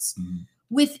courts.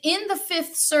 Within the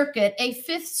Fifth Circuit, a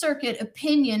Fifth Circuit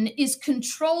opinion is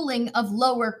controlling of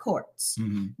lower courts.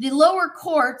 The lower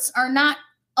courts are not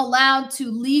allowed to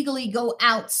legally go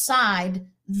outside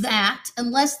that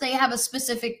unless they have a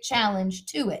specific challenge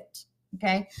to it.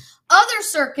 Okay. Other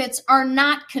circuits are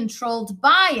not controlled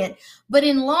by it, but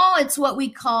in law, it's what we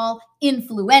call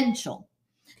influential.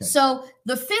 Okay. So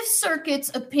the Fifth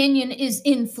Circuit's opinion is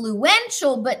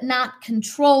influential, but not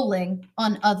controlling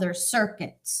on other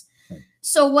circuits. Okay.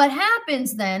 So what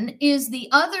happens then is the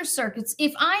other circuits,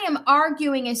 if I am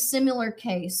arguing a similar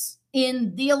case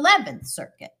in the 11th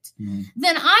Circuit,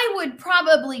 then I would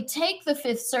probably take the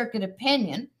Fifth Circuit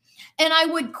opinion And I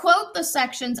would quote the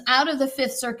sections out of the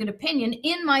Fifth Circuit opinion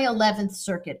in my 11th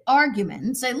Circuit argument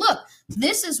and say, look,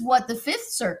 this is what the Fifth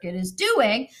Circuit is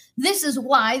doing. This is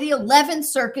why the 11th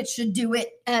Circuit should do it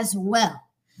as well.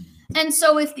 And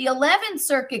so if the 11th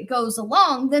Circuit goes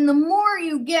along, then the more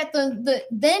you get,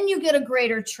 then you get a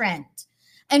greater trend.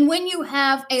 And when you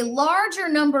have a larger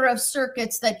number of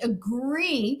circuits that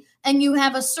agree and you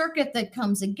have a circuit that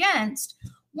comes against,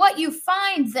 what you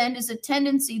find then is a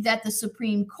tendency that the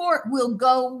Supreme Court will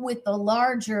go with the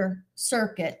larger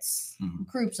circuits,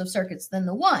 groups of circuits than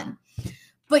the one.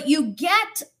 But you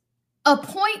get a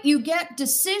point, you get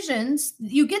decisions,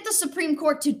 you get the Supreme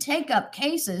Court to take up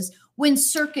cases when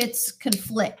circuits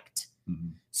conflict.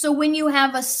 So when you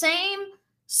have a same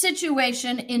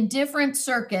situation in different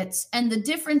circuits and the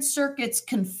different circuits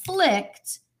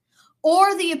conflict,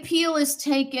 or the appeal is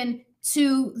taken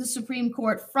to the Supreme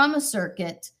Court from a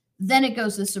circuit, then it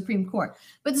goes to the Supreme Court.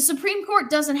 But the Supreme Court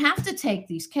doesn't have to take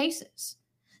these cases.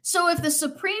 So if the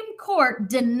Supreme Court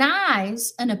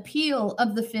denies an appeal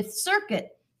of the Fifth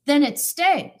Circuit, then it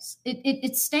stays.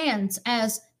 It stands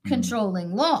as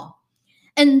controlling law.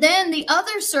 And then the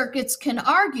other circuits can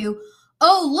argue,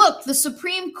 oh, look, the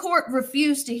Supreme Court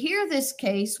refused to hear this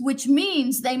case, which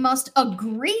means they must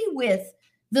agree with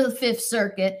the Fifth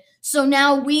Circuit. So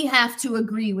now we have to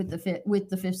agree with the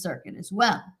Fifth Circuit as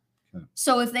well. Okay.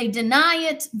 So if they deny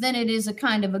it, then it is a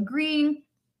kind of agreeing,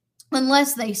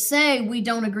 unless they say we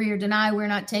don't agree or deny, we're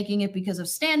not taking it because of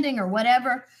standing or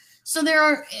whatever. So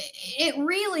it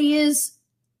really is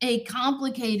a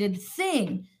complicated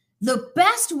thing. The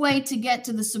best way to get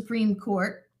to the Supreme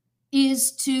Court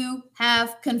is to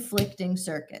have conflicting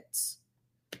circuits,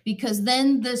 because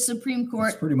then the Supreme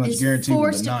Court is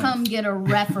forced to come get a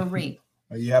referee.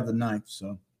 You have the ninth,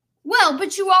 so. Well,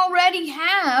 but you already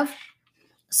have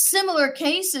similar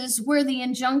cases where the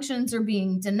injunctions are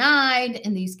being denied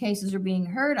and these cases are being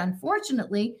heard.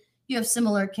 Unfortunately, you have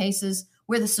similar cases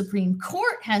where the Supreme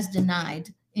Court has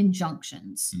denied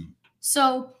injunctions.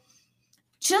 So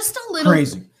just a little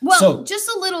crazy. Well, just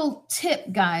a little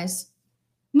tip, guys.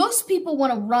 Most people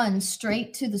want to run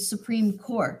straight to the Supreme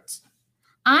Court.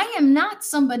 I am not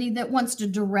somebody that wants to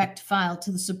direct file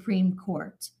to the Supreme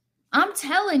Court. I'm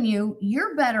telling you,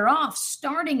 you're better off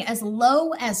starting as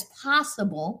low as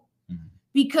possible,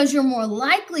 because you're more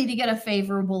likely to get a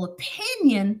favorable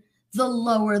opinion the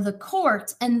lower the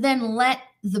court, and then let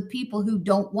the people who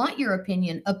don't want your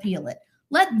opinion appeal it.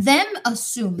 Let them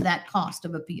assume that cost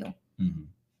of appeal.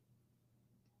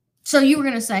 So you were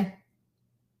going to say?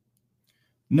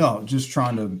 No, just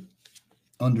trying to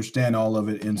understand all of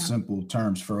it in simple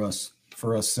terms for us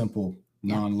simple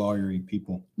non-lawyery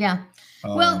people. Yeah.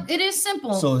 Well, it is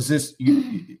simple. So is this,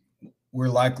 we're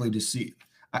likely to see,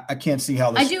 I can't see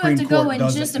how the Supreme Court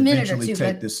doesn't eventually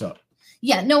take this up.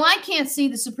 Yeah, no, I can't see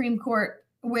the Supreme Court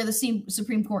where the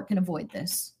Supreme Court can avoid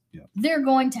this. Yeah. They're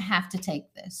going to have to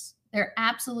take this. They're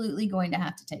absolutely going to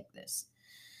have to take this.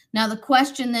 Now, the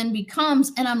question then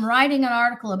becomes, and I'm writing an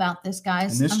article about this,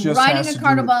 guys. And this I'm writing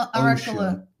an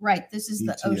article. Right. This is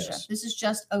the OSHA. This is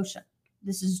just OSHA.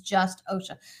 This is just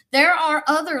OSHA. There are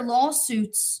other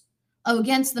lawsuits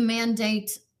against the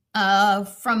mandate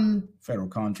from federal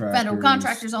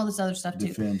contractors, all this other stuff too.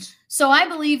 Defense. So I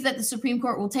believe that the Supreme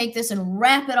Court will take this and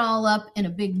wrap it all up in a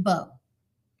big bow,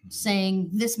 saying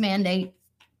this mandate,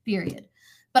 period.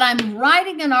 But I'm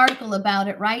writing an article about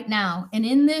it right now. And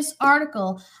in this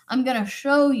article, I'm going to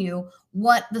show you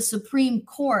what the Supreme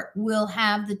Court will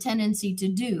have the tendency to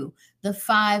do, the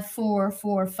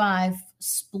 5-4-4-5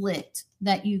 split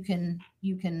that you can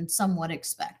somewhat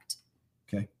expect.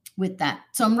 Okay. With that.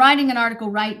 So I'm writing an article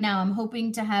right now. I'm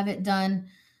hoping to have it done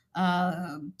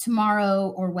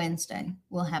tomorrow or Wednesday.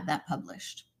 We'll have that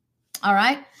published. All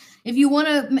right. If you want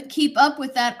to keep up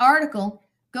with that article,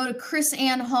 go to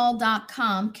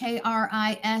KrisAnneHall.com,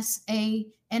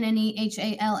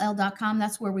 KrisAnnehall.com.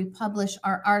 That's where we publish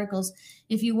our articles.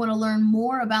 If you want to learn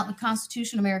more about the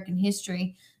Constitution, American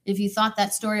history, if you thought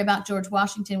that story about George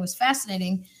Washington was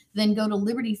fascinating, then go to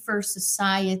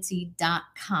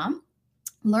LibertyFirstSociety.com.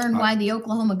 Learn why the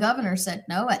Oklahoma governor said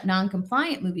no at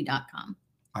noncompliantmovie.com.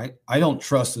 I don't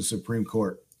trust the Supreme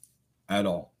Court at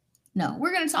all. No,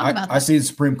 we're going to talk about that. I see the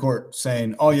Supreme Court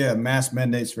saying, oh, yeah, mass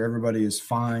mandates for everybody is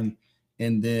fine.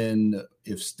 And then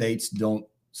if states don't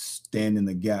stand in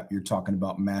the gap, you're talking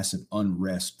about massive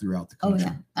unrest throughout the country.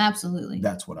 Oh, yeah, absolutely.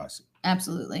 That's what I see.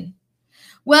 Absolutely.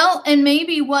 Well, and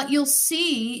maybe what you'll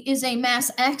see is a mass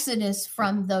exodus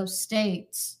from those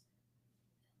states,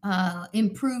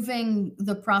 improving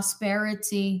the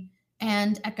prosperity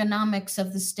and economics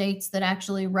of the states that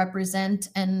actually represent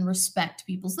and respect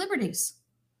people's liberties.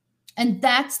 And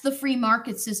that's the free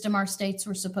market system our states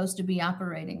were supposed to be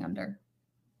operating under.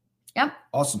 Yep.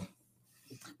 Awesome.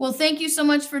 Well, thank you so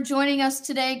much for joining us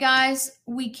today, guys.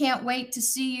 We can't wait to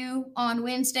see you on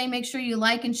Wednesday. Make sure you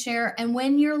like and share. And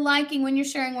when you're liking, when you're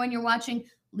sharing, when you're watching,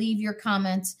 leave your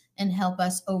comments and help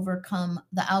us overcome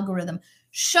the algorithm.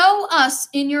 Show us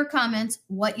in your comments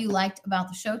what you liked about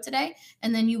the show today,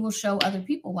 and then you will show other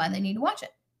people why they need to watch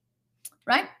it.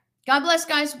 Right? God bless,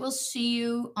 guys. We'll see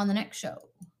you on the next show.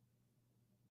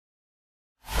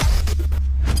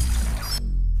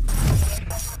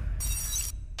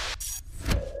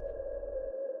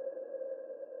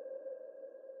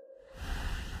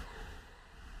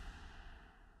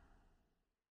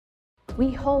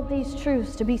 We hold these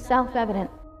truths to be self-evident,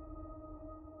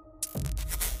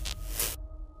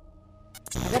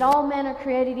 that all men are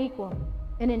created equal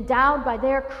and endowed by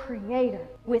their Creator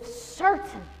with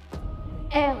certain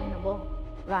alienable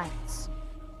rights.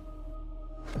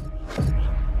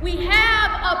 We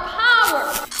have a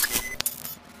power.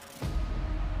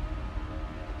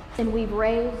 And we've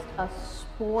raised a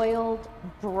spoiled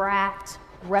brat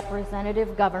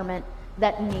representative government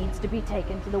that needs to be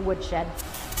taken to the woodshed.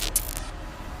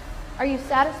 Are you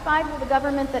satisfied with a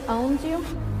government that owns you?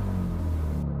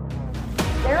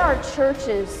 There are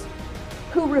churches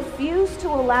who refuse to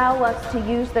allow us to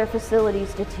use their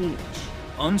facilities to teach.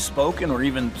 Unspoken or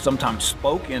even sometimes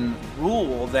spoken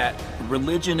rule that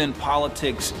religion and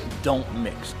politics don't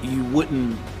mix. You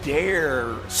wouldn't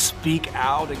dare speak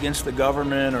out against the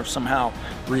government or somehow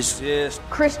resist.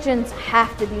 Christians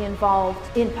have to be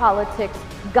involved in politics.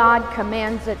 God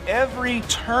commands it. Every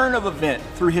turn of event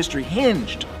through history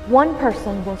hinged one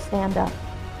person will stand up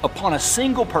upon a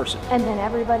single person, and then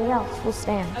everybody else will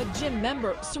stand. A gym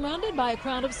member, surrounded by a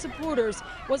crowd of supporters,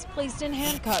 was placed in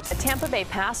handcuffs. A Tampa Bay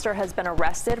pastor has been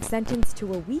arrested. Sentenced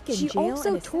to a week in jail. She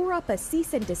also tore up a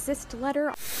cease and desist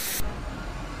letter.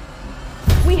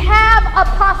 We have a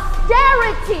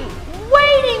posterity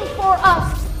waiting for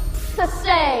us to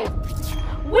say,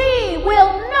 we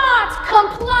will not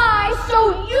comply,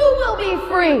 so you will be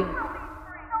free.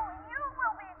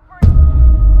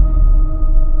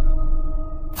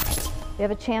 We have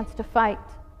a chance to fight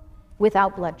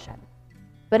without bloodshed.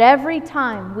 But every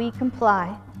time we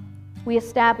comply, we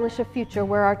establish a future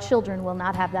where our children will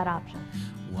not have that option.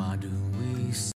 Why do